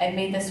 I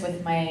made this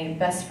with my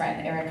best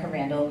friend, Erica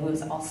Randall, who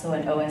is also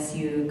an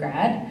OSU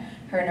grad.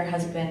 Her and her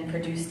husband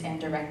produced and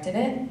directed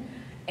it.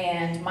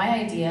 And my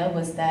idea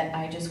was that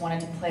I just wanted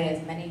to play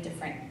as many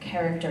different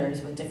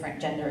characters with different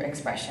gender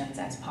expressions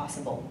as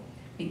possible.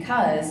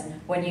 Because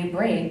when you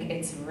break,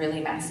 it's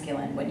really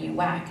masculine. When you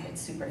whack, it's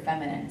super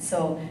feminine.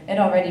 So it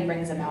already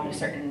brings about a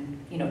certain,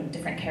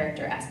 different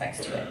character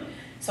aspects to it.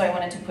 So I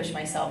wanted to push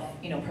myself,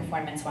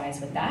 performance-wise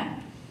with that.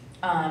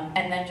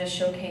 And then just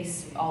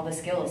showcase all the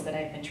skills that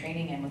I've been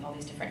training in with all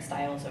these different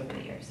styles over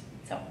the years.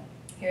 So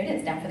here it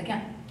is, down for the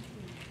count.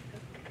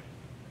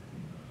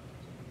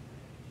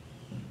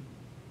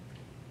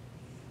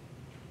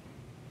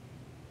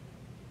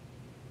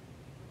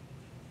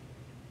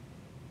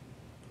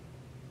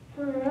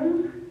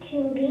 From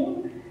to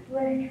be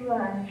with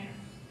love.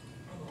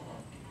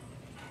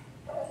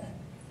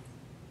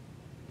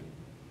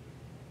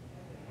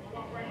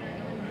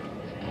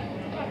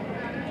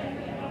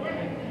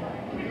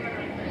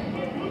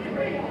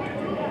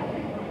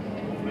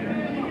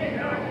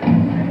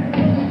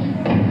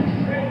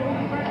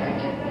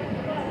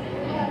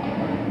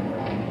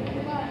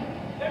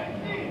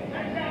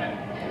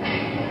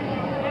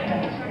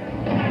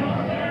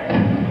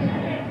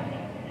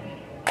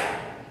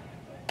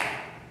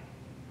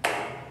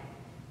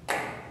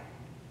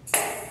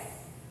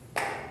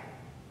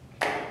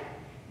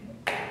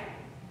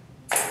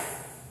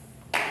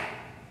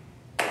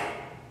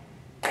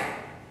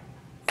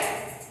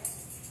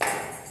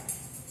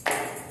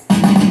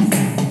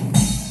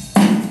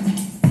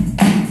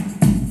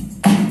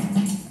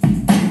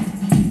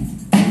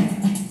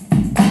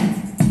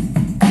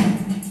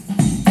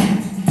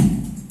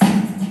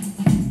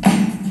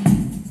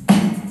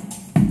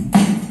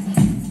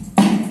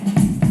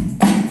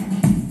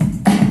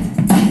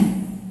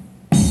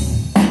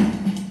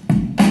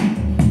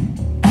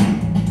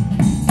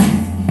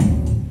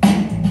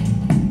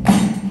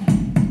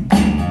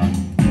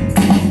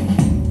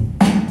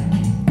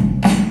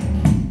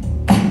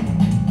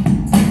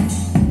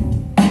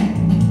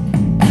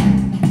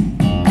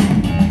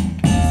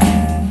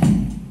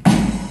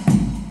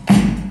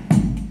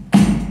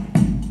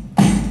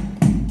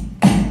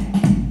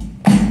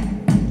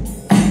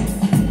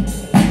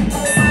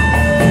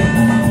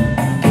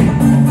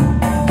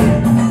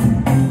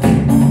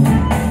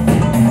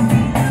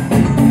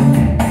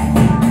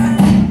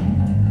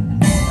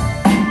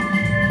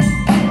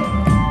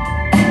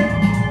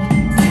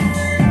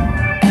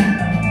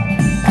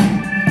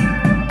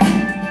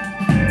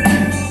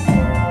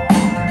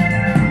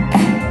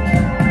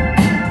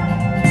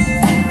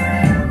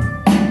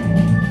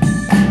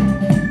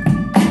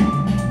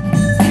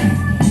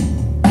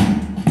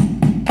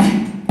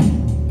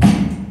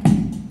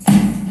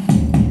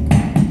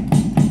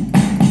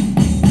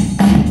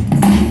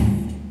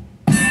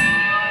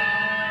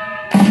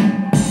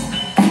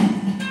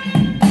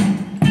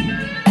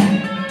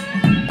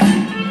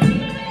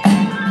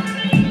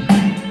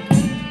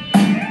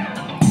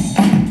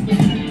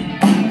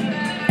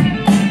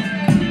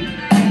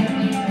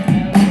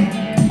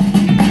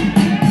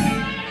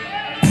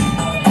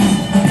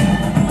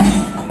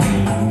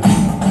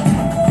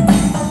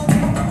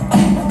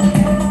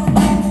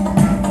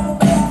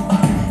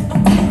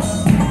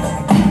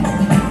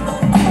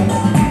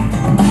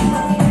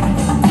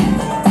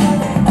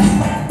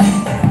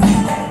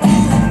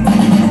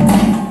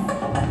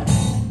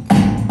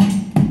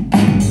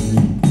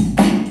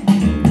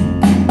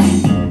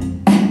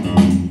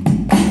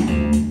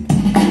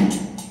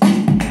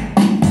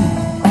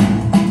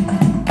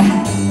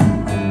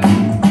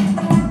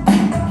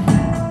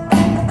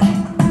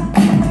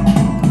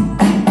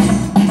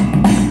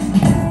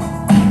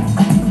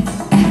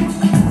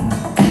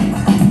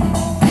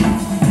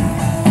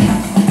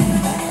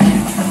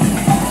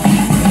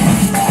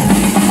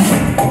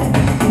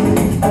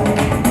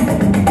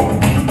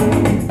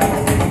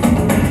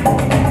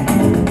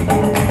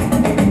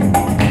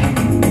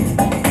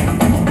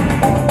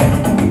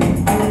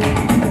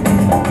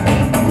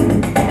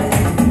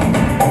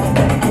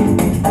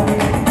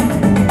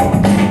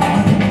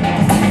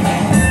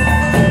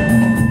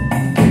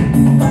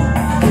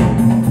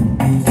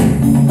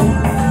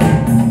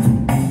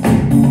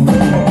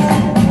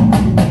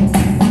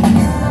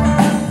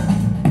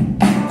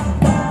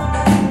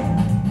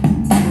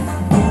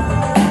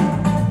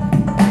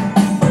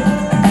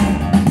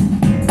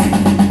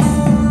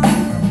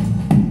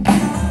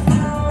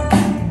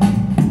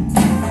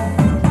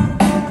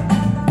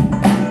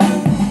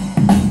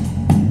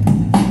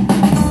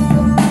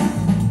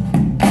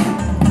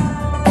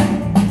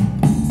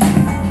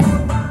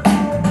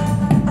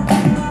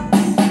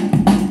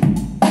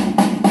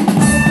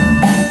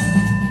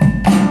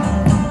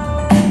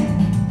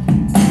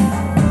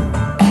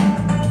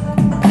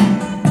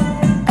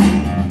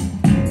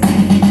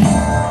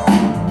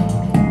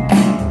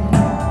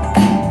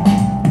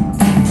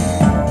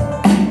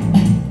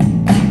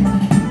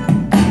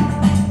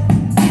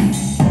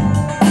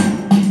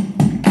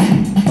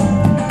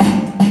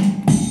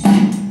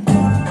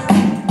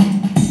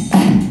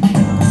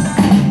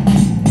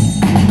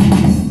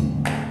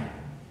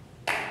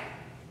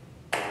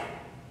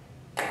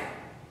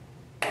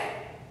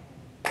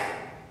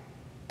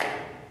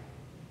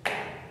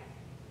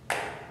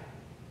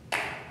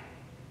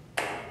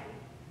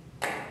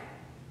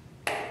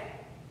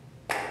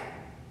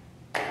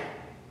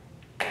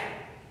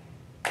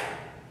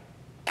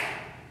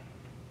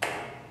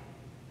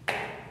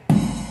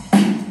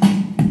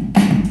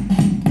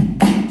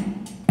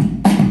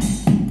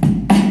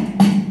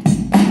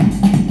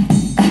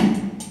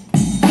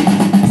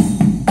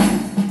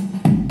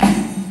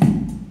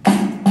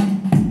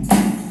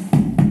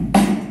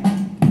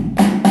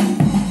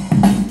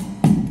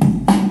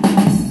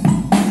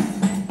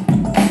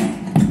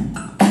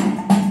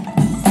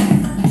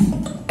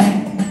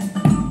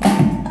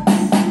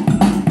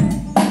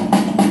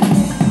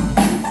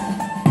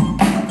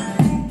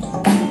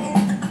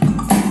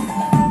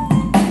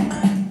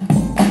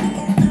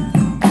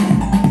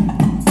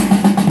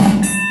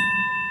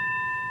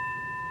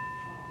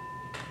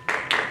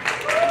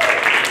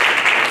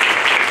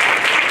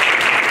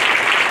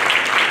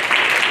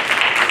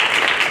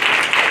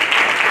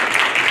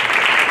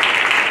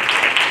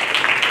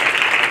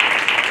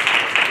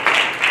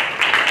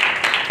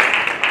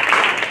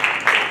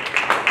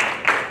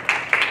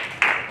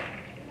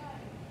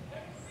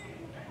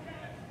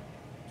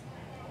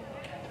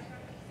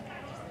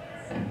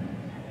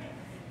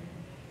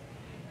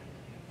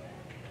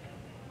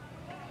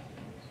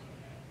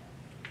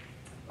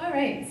 All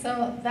right,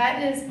 so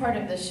that is part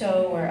of the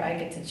show where I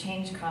get to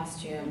change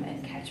costume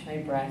and catch my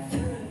breath.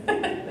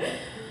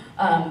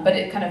 But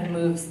it kind of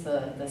moves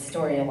the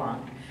story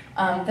along.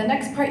 The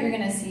next part you're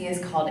going to see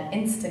is called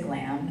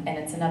Instaglam, and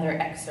it's another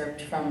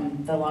excerpt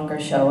from the longer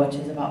show, which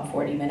is about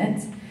 40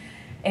 minutes.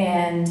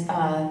 And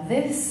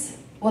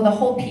the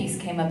whole piece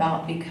came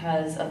about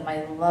because of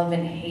my love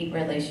and hate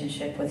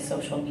relationship with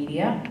social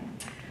media.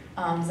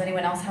 Does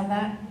anyone else have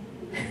that?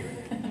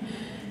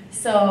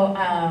 So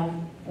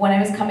when I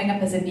was coming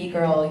up as a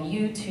B-girl,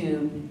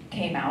 YouTube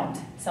came out.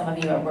 Some of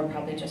you were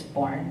probably just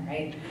born,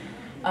 right?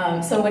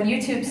 So when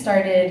YouTube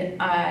started,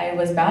 I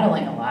was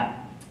battling a lot.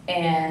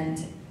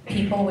 And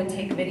people would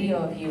take video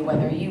of you,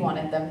 whether you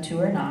wanted them to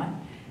or not,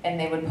 and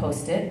they would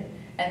post it.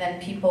 And then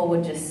people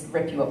would just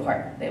rip you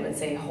apart. They would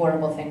say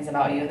horrible things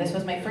about you. This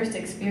was my first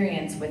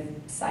experience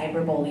with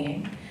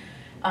cyberbullying.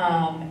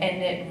 And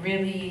it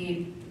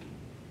really,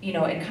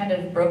 it kind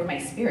of broke my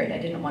spirit. I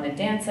didn't want to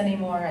dance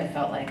anymore. I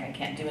felt like I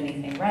can't do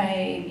anything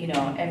right.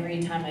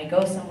 Every time I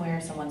go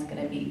somewhere, someone's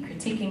going to be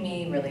critiquing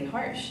me really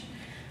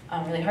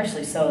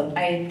harshly. So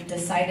I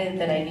decided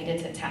that I needed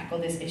to tackle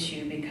this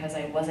issue because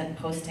I wasn't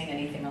posting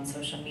anything on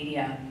social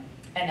media.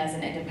 And as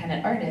an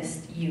independent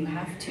artist, you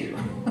have to.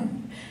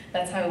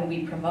 That's how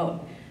we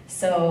promote.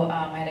 So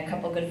I had a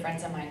couple good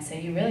friends of mine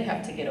say, you really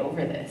have to get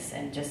over this,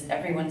 and just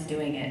everyone's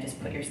doing it, just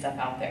put your stuff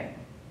out there.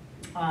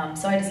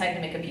 So I decided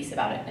to make a piece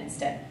about it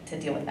instead to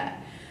deal with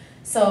that.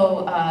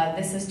 So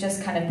this is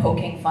just kind of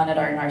poking fun at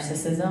our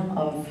narcissism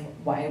of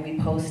why we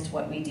post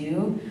what we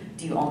do.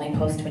 Do you only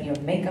post when you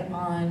have makeup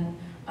on?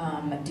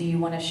 Do you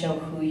want to show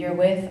who you're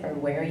with or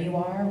where you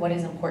are? What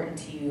is important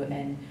to you?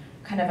 And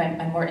kind of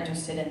I'm more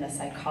interested in the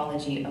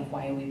psychology of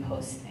why we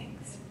post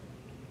things.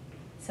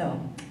 So,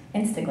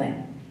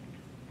 Instagram.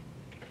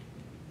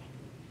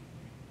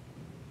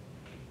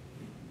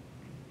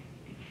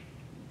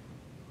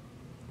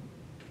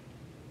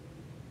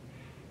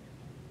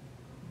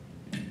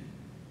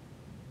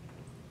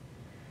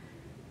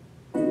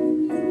 I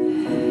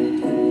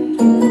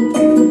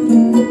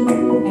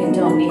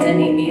don't need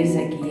any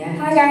music yet.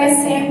 Hi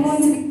guys, today I'm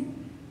going to be...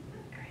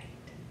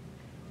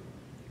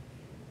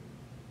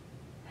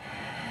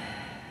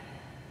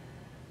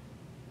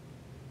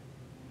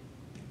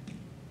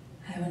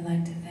 I would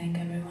like to thank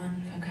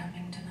everyone for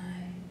coming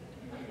tonight.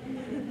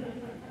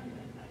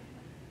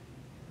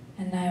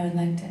 And I would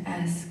like to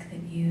ask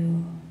that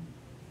you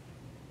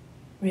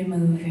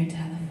remove your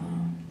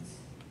telephones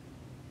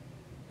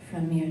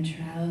from your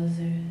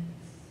trousers,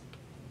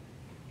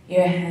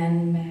 your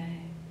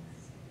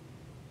handbags.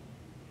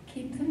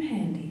 Keep them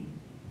handy,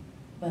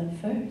 but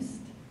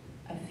first,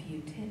 a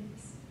few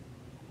tips.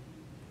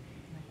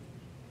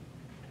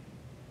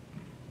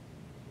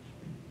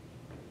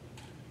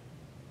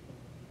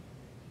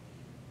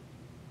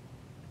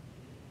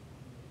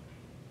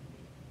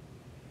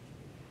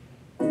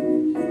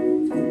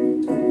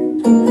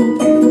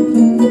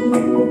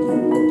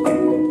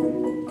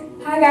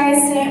 Hi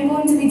guys, today I'm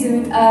going to be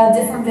doing a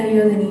different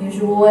video than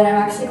usual, and I'm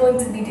actually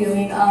going to be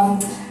doing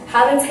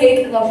how to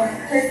take the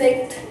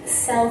perfect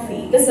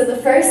selfie. So the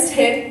first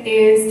tip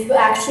is to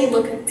actually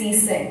look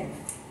decent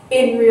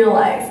in real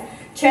life.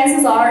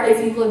 Chances are,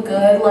 if you look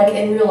good, like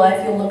in real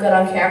life, you'll look good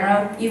on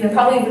camera.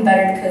 Probably even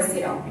better because,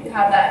 you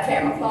have that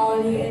camera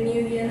quality in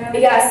you,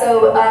 But yeah,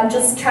 so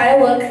just try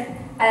to look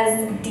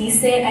as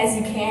decent as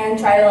you can.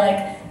 Try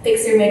to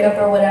fix your makeup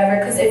or whatever,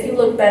 because if you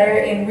look better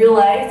in real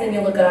life, then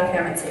you'll look good on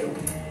camera too.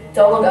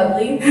 Don't look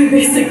ugly,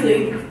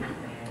 basically.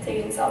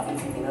 Taking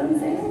selfies, you know what I'm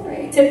saying?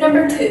 Right. Tip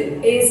number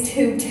 2 is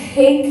to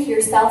take your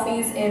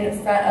selfies in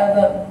front of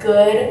a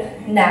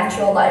good,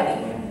 natural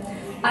lighting.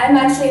 I'm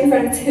actually in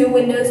front of 2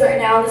 windows right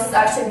now. This is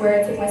actually where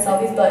I take my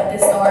selfies, but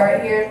this door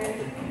right here,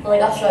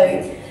 I'll show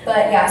you.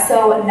 But yeah,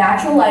 so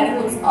natural lighting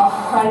looks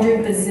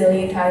 100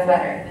 bazillion times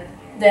better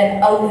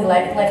than ugly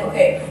lighting.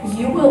 Okay,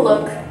 you will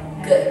look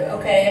good,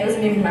 okay? It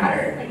doesn't even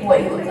matter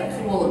what you look like,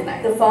 you will look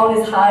nice. The phone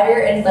is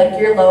higher and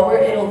you're lower,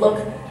 it'll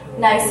look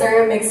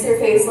nicer, makes your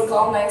face look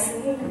all nice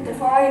and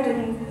defined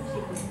and,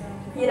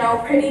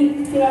 pretty,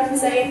 you know what I'm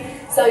saying?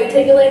 So you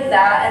take it like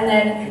that, and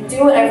then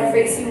do whatever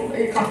face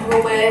you're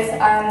comfortable with.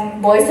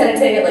 Boys tend to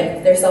take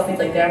it their selfies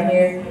down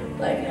here,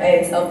 I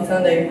have selfies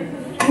on there.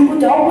 You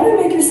don't want to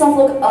make yourself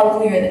look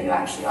uglier than you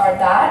actually are.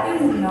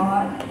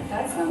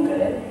 That's not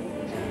good.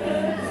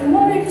 You don't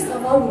want to make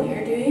yourself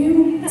uglier, do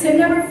you? Tip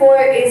number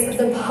 4 is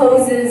the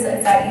poses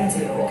that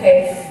you do,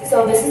 okay?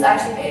 So this is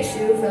actually an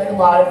issue for a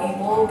lot of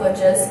people, but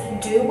just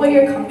do what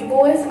you're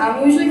comfortable with.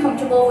 I'm usually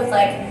comfortable with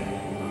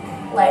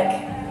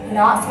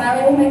not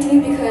smiling with my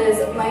teeth because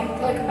my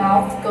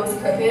mouth goes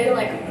crooked.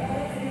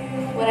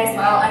 When I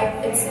smile,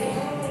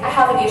 I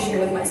have an issue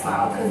with my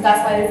smile because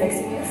that's why they're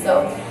fixing it.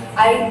 So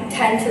I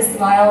tend to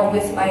smile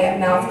with my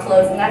mouth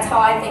closed, and that's how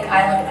I think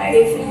I look nice.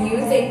 If you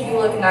think you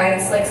look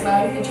nice,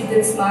 smiling with your teeth,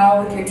 then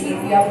smile with your teeth.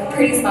 If you have a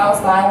pretty smile,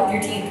 smile with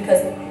your teeth,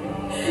 because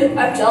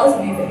I'm jealous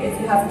of you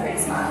if you have a pretty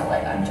smile.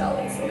 I'm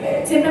jealous, okay?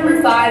 Okay, tip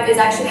number 5 is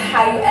actually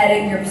how you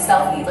edit your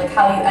selfie, like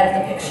how you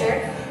edit the picture.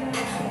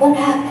 What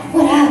app,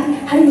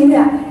 how do you do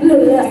that?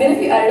 Even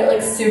if you edit it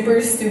like super,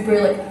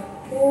 like,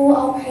 ooh,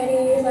 all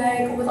pretty,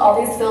 like, with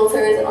all these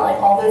filters and like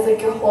all this, like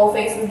your whole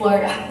face is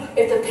blurred.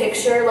 If the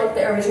picture, like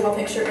the original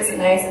picture isn't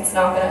nice, it's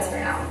not gonna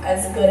turn out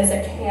as good as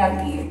it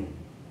can be.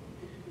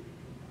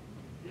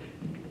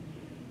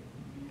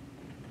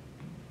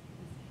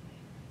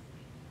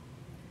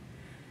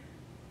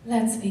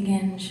 Let's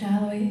begin,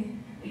 shall we?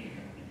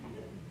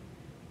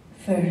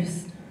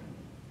 First,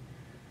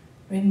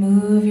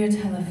 remove your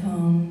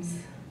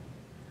telephones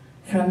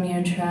from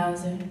your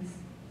trousers,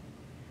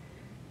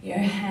 your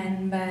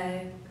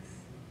handbags.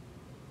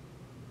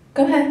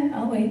 Go ahead,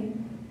 I'll wait.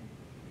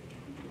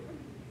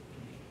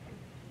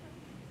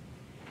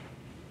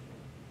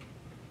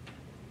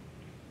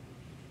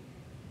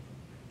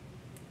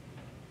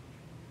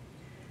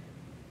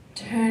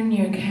 Turn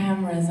your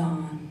cameras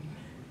on.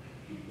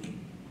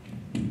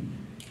 Take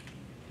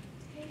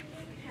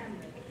your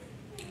cameras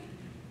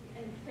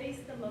and place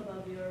them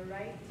above your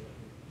right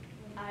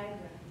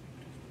eyebrow.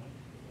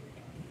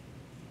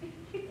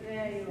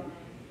 There you are.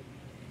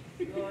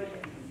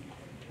 Gorgeous.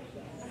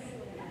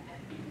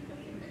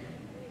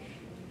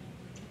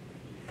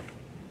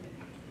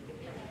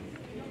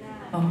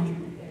 Now,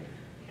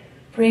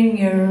 bring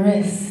your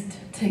wrist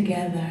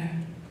together.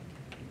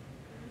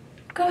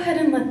 Go ahead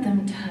and let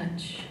them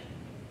touch.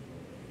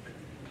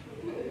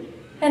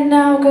 And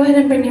now go ahead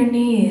and bring your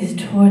knees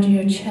toward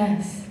your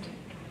chest.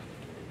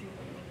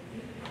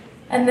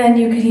 And then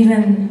you could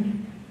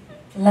even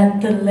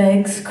let the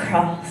legs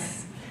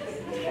cross.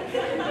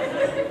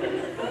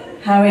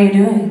 How are you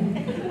doing?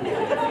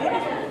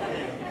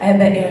 I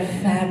bet you're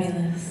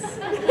fabulous.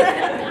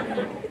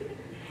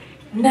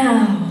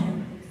 Now,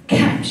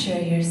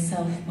 capture your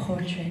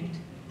self-portrait.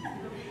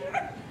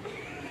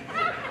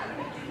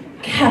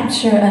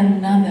 Capture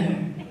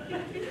another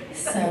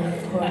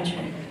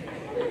self-portrait.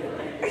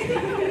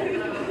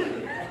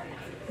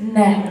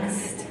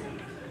 Next,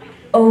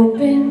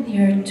 open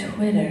your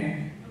Twitter.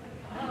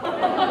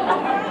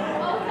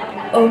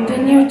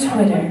 Open your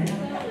Twitter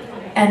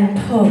and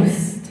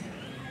post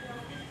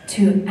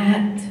to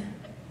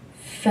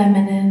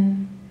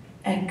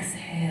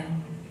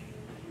 @FeminineExhale.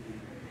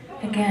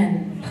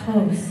 Again,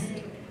 post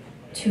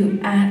to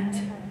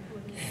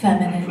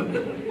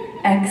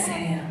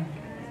 @FeminineExhale.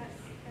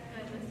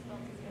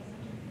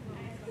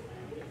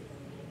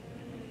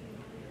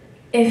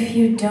 If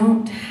you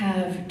don't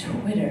have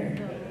Twitter,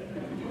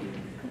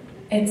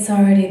 it's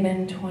already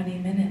been 20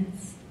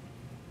 minutes.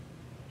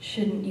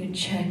 Shouldn't you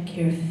check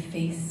your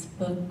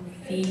Facebook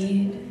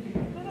feed?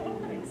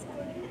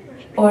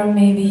 Or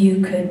maybe you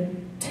could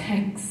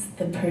text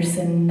the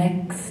person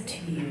next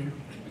to you.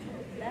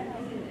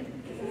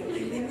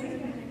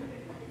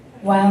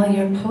 While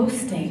you're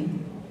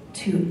posting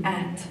to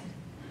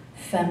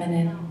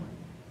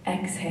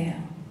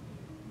 @FeminineExhale,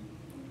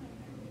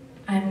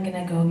 I'm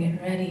gonna go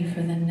get ready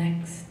for the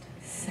next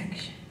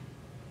section.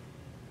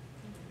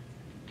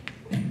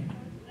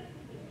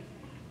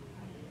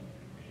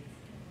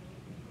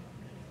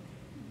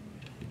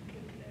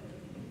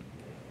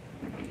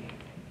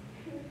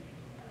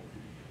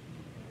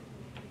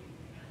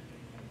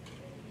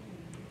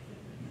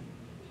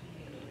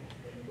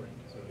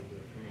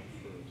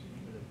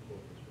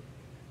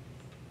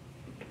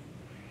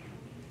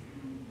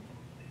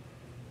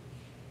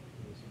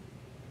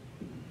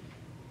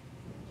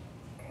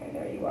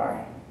 There you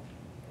are.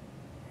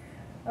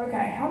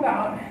 Okay, how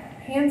about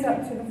hands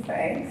up to the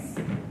face?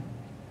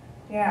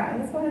 Yeah, and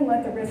let's go ahead and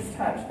let the wrists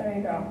touch. There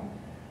you go.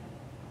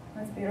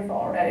 That's beautiful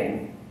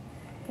already.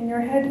 Can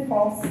your head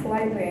fall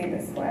slightly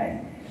this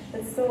way,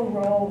 but still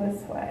roll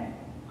this way?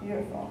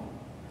 Beautiful.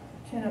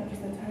 Chin up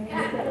just a tiny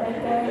bit right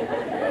there.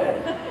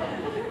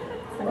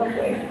 Good.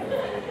 Lovely.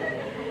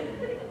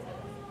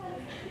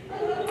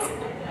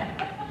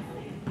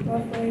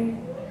 Lovely.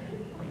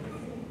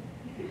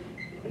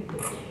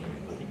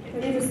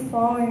 Maybe just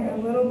falling a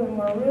little bit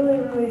more, really,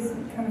 really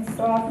kind of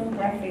soft and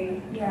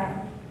breathy,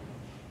 yeah.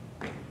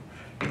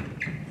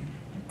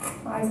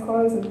 Eyes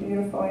closed is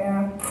beautiful,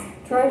 yeah.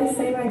 Try the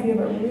same idea,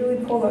 but really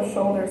pull those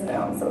shoulders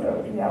down, so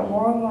that, yeah,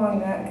 long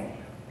neck.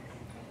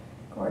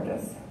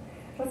 Gorgeous.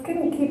 Let's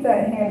keep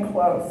that hand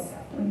close.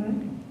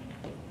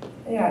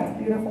 Yeah, it's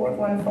beautiful with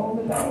one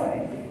folded that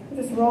way.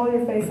 Just roll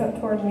your face up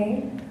toward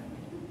me.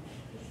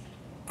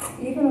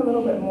 Even a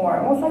little bit more,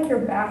 almost like you're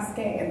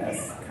basking in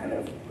this kind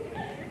of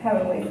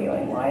heavenly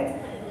feeling light.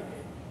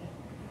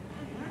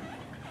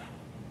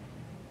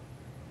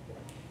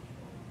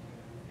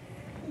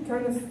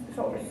 Turn the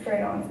shoulders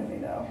straight on to me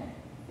though,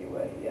 if you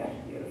would. Yeah,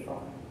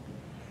 beautiful.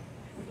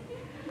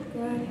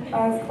 Good,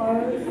 eyes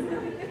closed.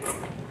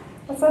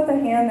 Let's let the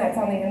hand that's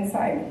on the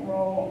inside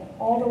roll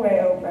all the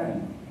way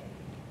open.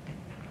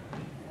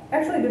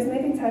 Actually, just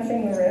maybe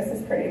touching the wrist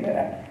is pretty, but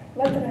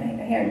let the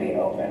hand be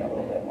open a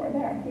little bit more.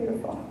 There,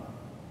 beautiful.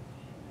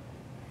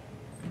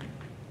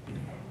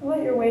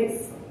 Let your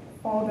weights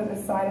fall to the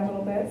side a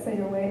little bit, so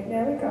your weight,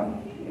 there we go,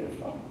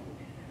 beautiful.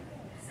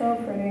 So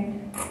pretty.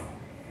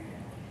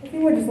 If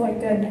you would just look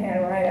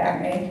deadpan right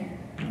at me.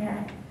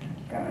 Yeah,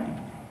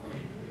 gonna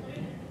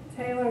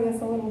tailor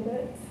this a little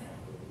bit.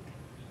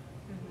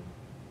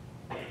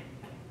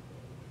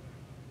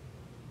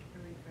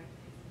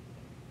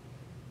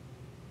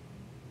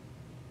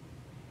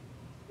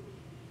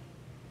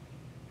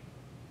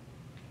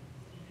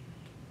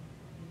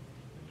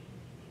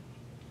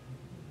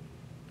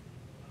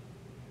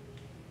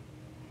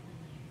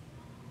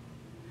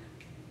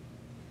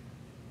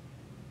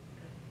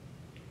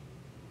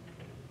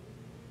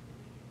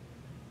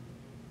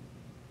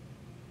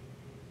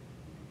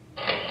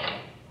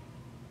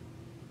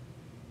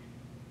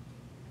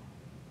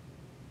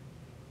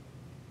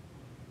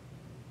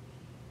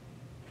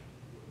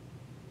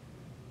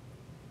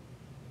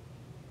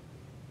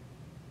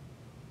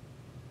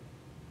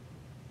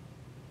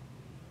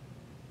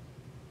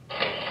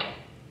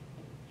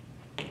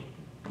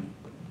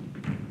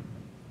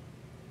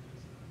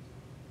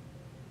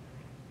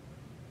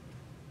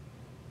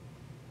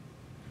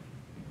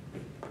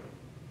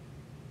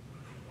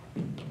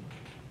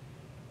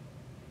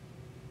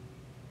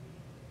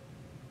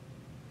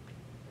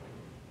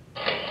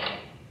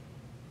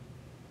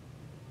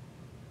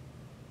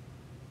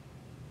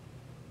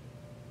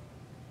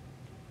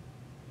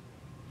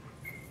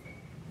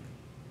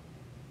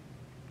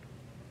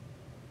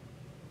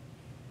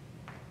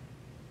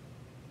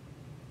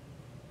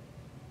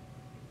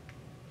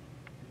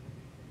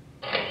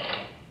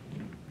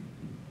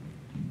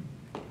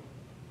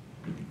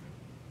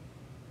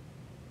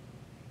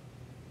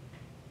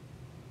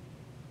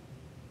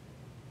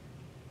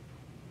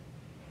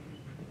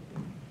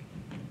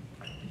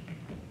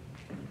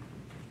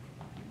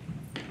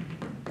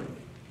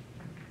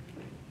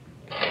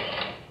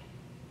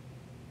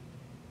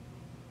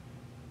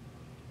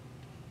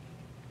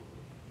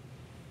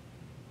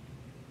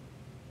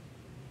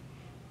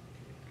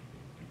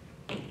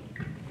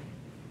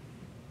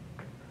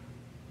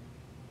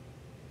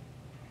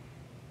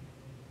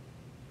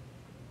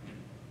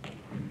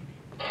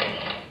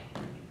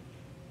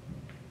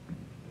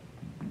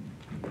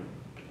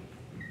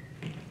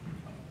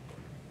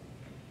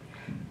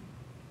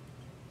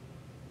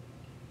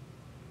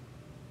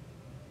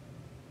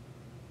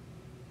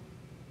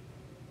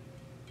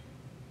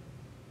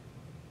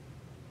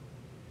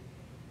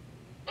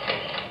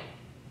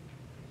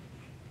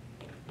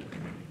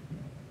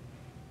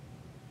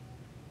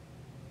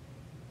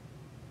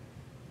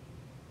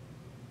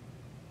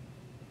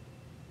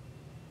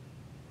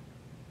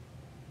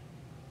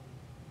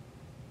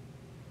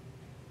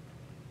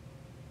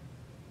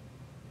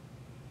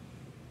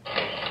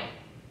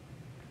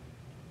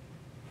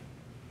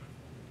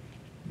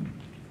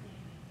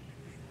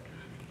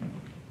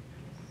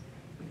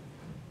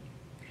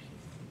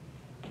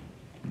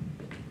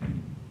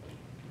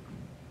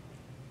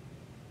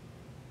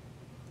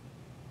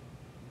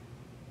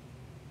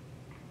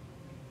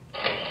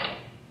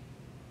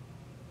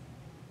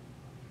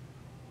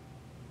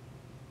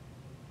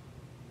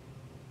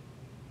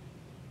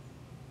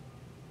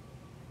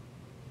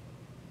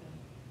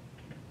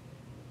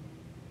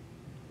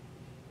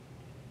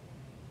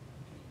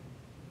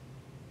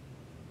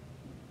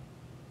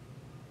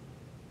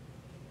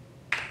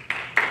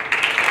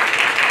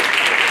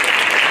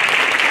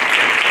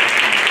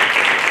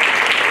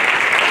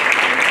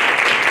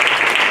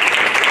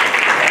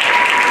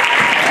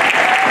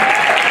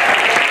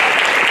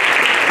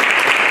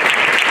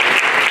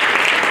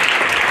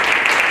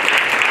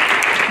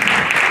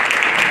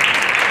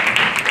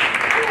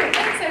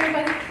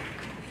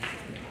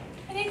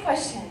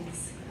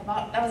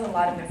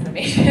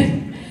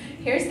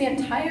 Here's the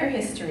entire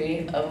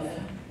history of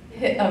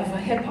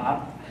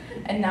hip-hop,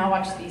 and now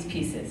watch these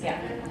pieces, yeah.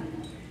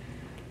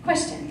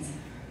 Questions?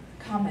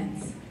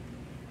 Comments?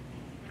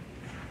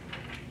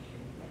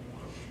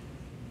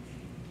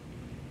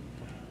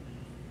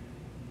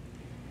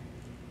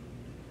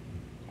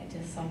 I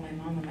just saw my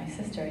mom and my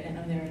sister, I didn't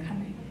know they were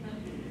coming.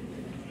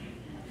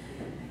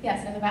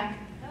 Yes, in the back?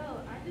 Oh,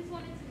 I just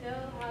wanted to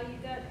know how you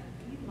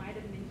might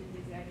have mentioned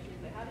this actually,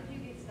 but how did you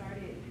get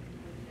started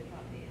with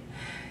hip-hop dance?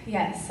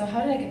 Yes, so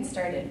how did I get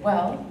started?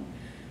 Well,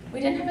 we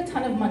didn't have a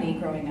ton of money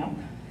growing up,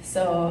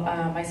 so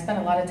I spent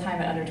a lot of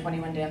time at under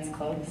 21 dance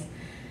clubs,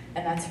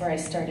 and that's where I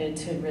started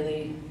to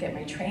really get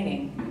my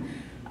training.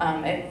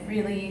 It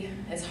really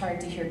is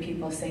hard to hear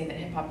people say that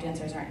hip-hop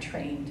dancers aren't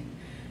trained,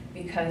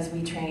 because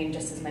we train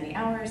just as many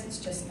hours, it's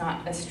just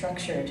not as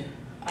structured.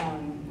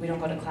 We don't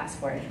go to class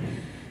for it.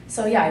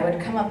 So yeah, I would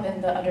come up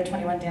in the under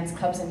 21 dance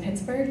clubs in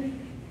Pittsburgh,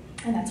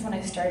 and that's when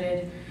I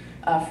started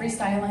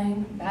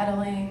freestyling,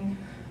 battling,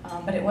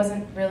 but it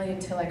wasn't really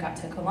until I got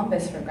to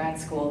Columbus for grad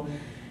school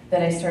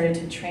that I started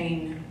to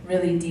train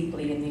really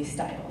deeply in these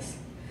styles.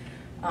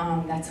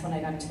 That's when I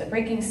got into the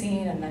breaking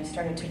scene, and I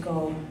started to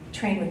go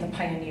train with the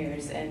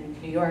pioneers in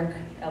New York,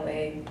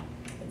 LA,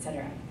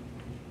 etc.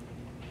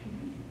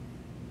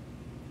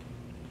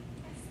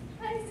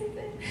 Hi,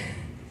 Susan.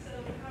 So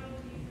how do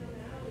you feel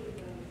now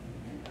with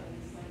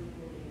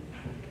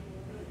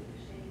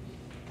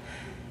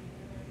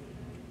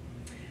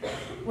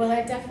Well,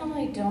 I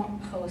definitely don't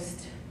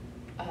post,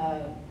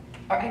 or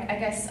I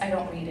guess I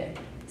don't read it.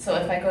 So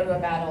if I go to a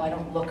battle, I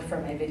don't look for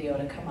my video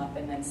to come up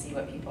and then see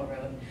what people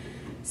wrote.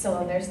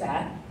 So there's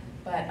that.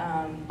 But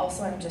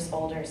also I'm just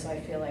older, so I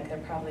feel like there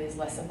probably is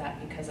less of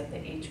that because of the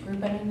age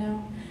group I'm in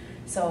now.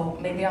 So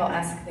maybe I'll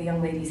ask the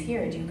young ladies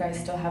here, do you guys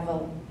still have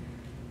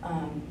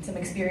some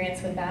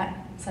experience with that,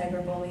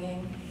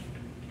 cyberbullying?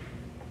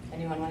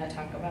 Anyone want to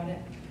talk about it?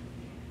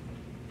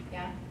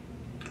 Yeah?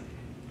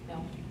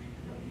 No?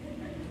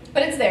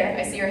 But it's there.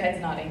 I see your heads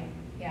nodding.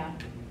 Yeah.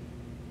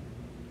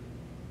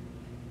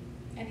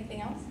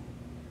 Anything else?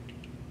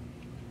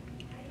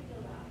 How do you feel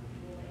about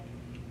people like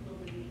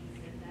bullies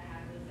and that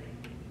have those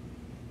like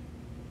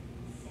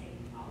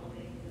same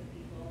followings of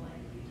people like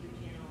YouTube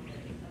channels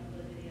that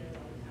upload videos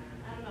all the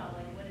time? I don't know,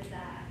 like what is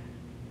that?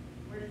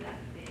 Where does that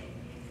fit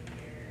in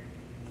your?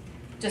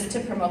 Just to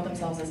promote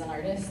themselves as an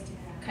artist,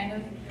 kind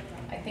of.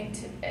 I think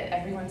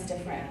everyone's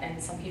different,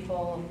 and some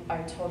people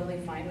are totally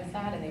fine with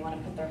that, and they want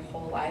to put their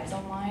whole lives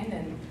online,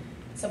 and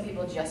some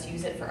people just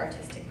use it for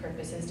artistic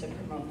purposes to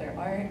promote their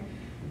art.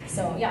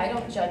 So yeah, I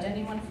don't judge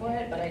anyone for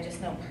it, but I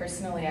just know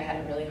personally I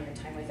had a really hard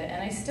time with it,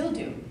 and I still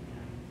do.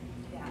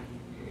 Yeah.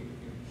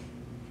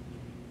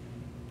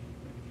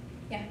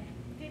 Yeah.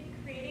 Did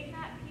creating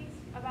that piece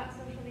about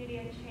social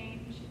media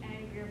change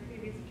any of your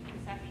previous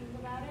perceptions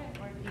about it,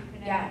 or did you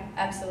connect? Yeah,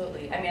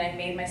 absolutely. I mean, I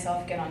made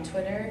myself get on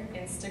Twitter,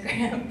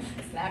 Instagram,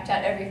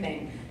 Snapchat,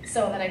 everything,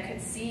 so that I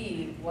could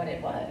see what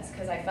it was,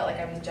 because I felt like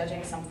I was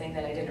judging something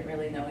that I didn't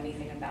really know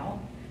anything about,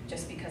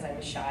 just because I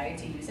was shy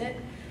to use it.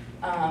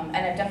 And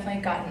I've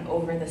definitely gotten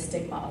over the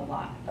stigma a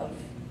lot of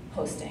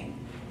posting.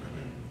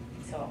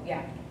 So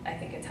yeah, I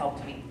think it's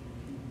helped me.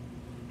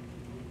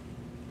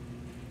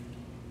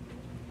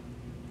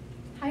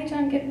 Hi,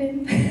 John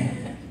Gibbon. I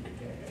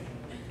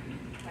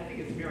think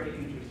it's very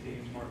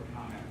interesting, it's more of a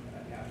comment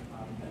that I have.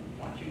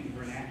 Watching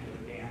vernacular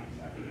dance,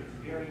 I think it's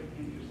very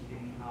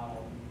interesting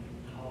how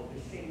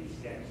the same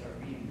steps are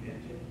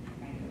reinvented,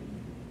 kind of.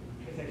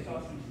 Because I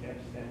saw some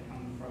steps that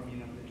come from,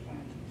 the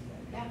 20s,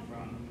 that come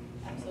from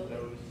some of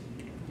those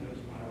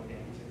wild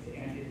dances.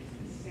 And it's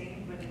the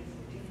same, but it's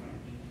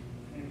different.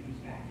 When it comes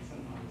back,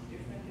 somehow it's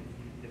different.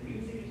 The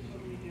music is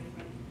totally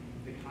different.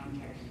 The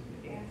context of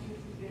the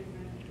dances is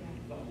different.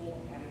 The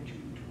whole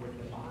attitude toward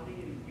the body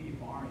and who you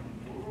are in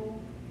the world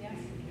is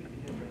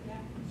completely different.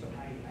 So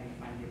I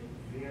find it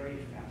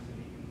very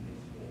fascinating,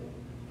 this whole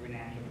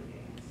vernacular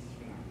dance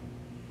phenomenon.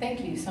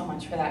 Thank you so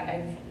much for that.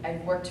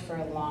 I've worked for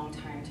a long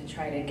time to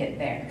try to get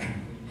there.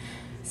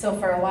 So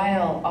for a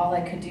while, all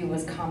I could do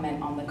was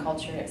comment on the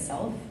culture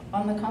itself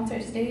on the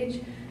concert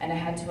stage, and I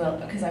had to,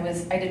 because I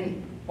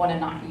didn't want to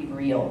not be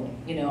real,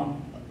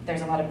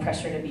 There's a lot of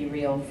pressure to be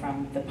real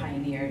from the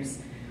pioneers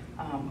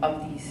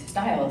of these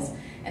styles,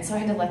 and so I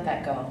had to let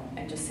that go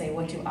and just say,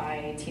 what do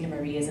I, Teena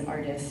Marie, as an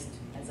artist,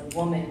 as a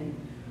woman,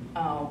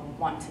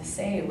 want to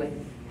say with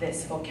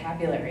this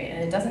vocabulary?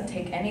 And it doesn't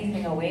take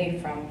anything away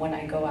from when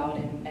I go out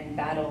and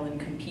battle and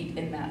compete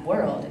in that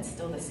world. It's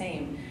still the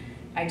same.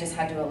 I just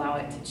had to allow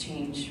it to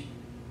change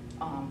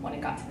when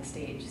it got to the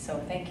stage. So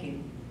thank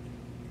you.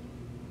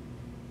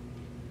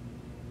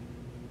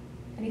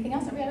 Anything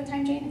else? Are we out of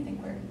time, Jane? I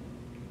think we're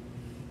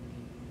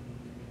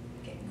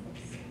getting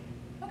close.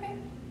 Okay,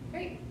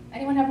 great.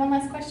 Anyone have one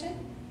last question?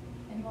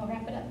 And we'll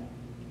wrap it up.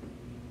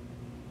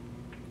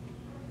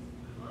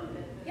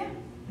 Yeah.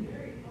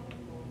 Very helpful.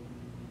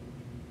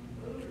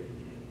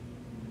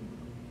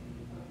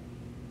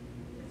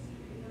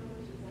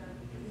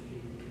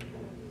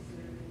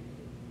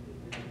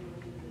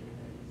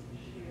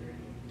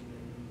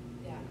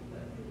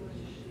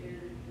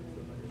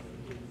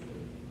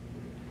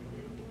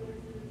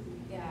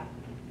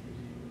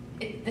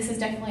 This is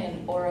definitely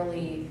an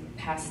orally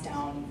passed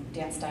down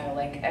dance style,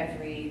 like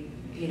every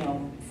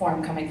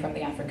form coming from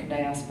the African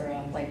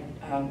diaspora, like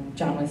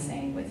John was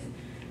saying, with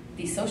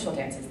these social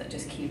dances that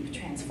just keep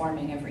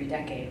transforming every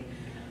decade.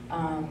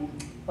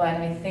 But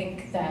I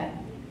think that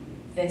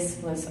this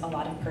was a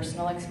lot of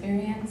personal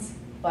experience,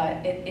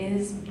 but it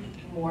is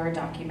more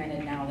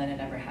documented now than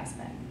it ever has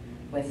been,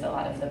 with a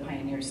lot of the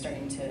pioneers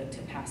starting to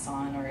pass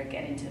on or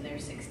get into their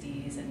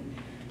 60s, and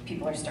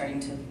people are starting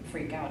to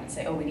freak out and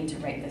say, oh, we need to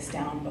write this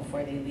down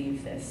before they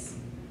leave this,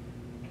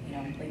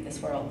 leave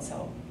this world.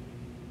 So,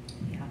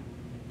 yeah.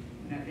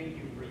 And I thank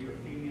you for your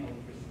female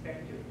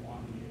perspective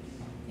on this.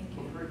 Thank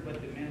you. We've heard what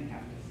the men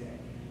have to say.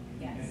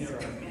 Yes. And there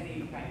are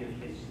many kind of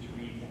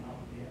histories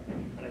out there,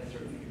 but I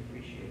certainly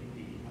appreciate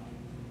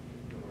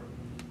your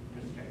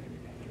perspective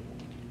as a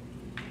woman.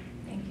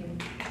 Thank you.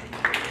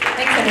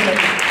 Thanks, everybody.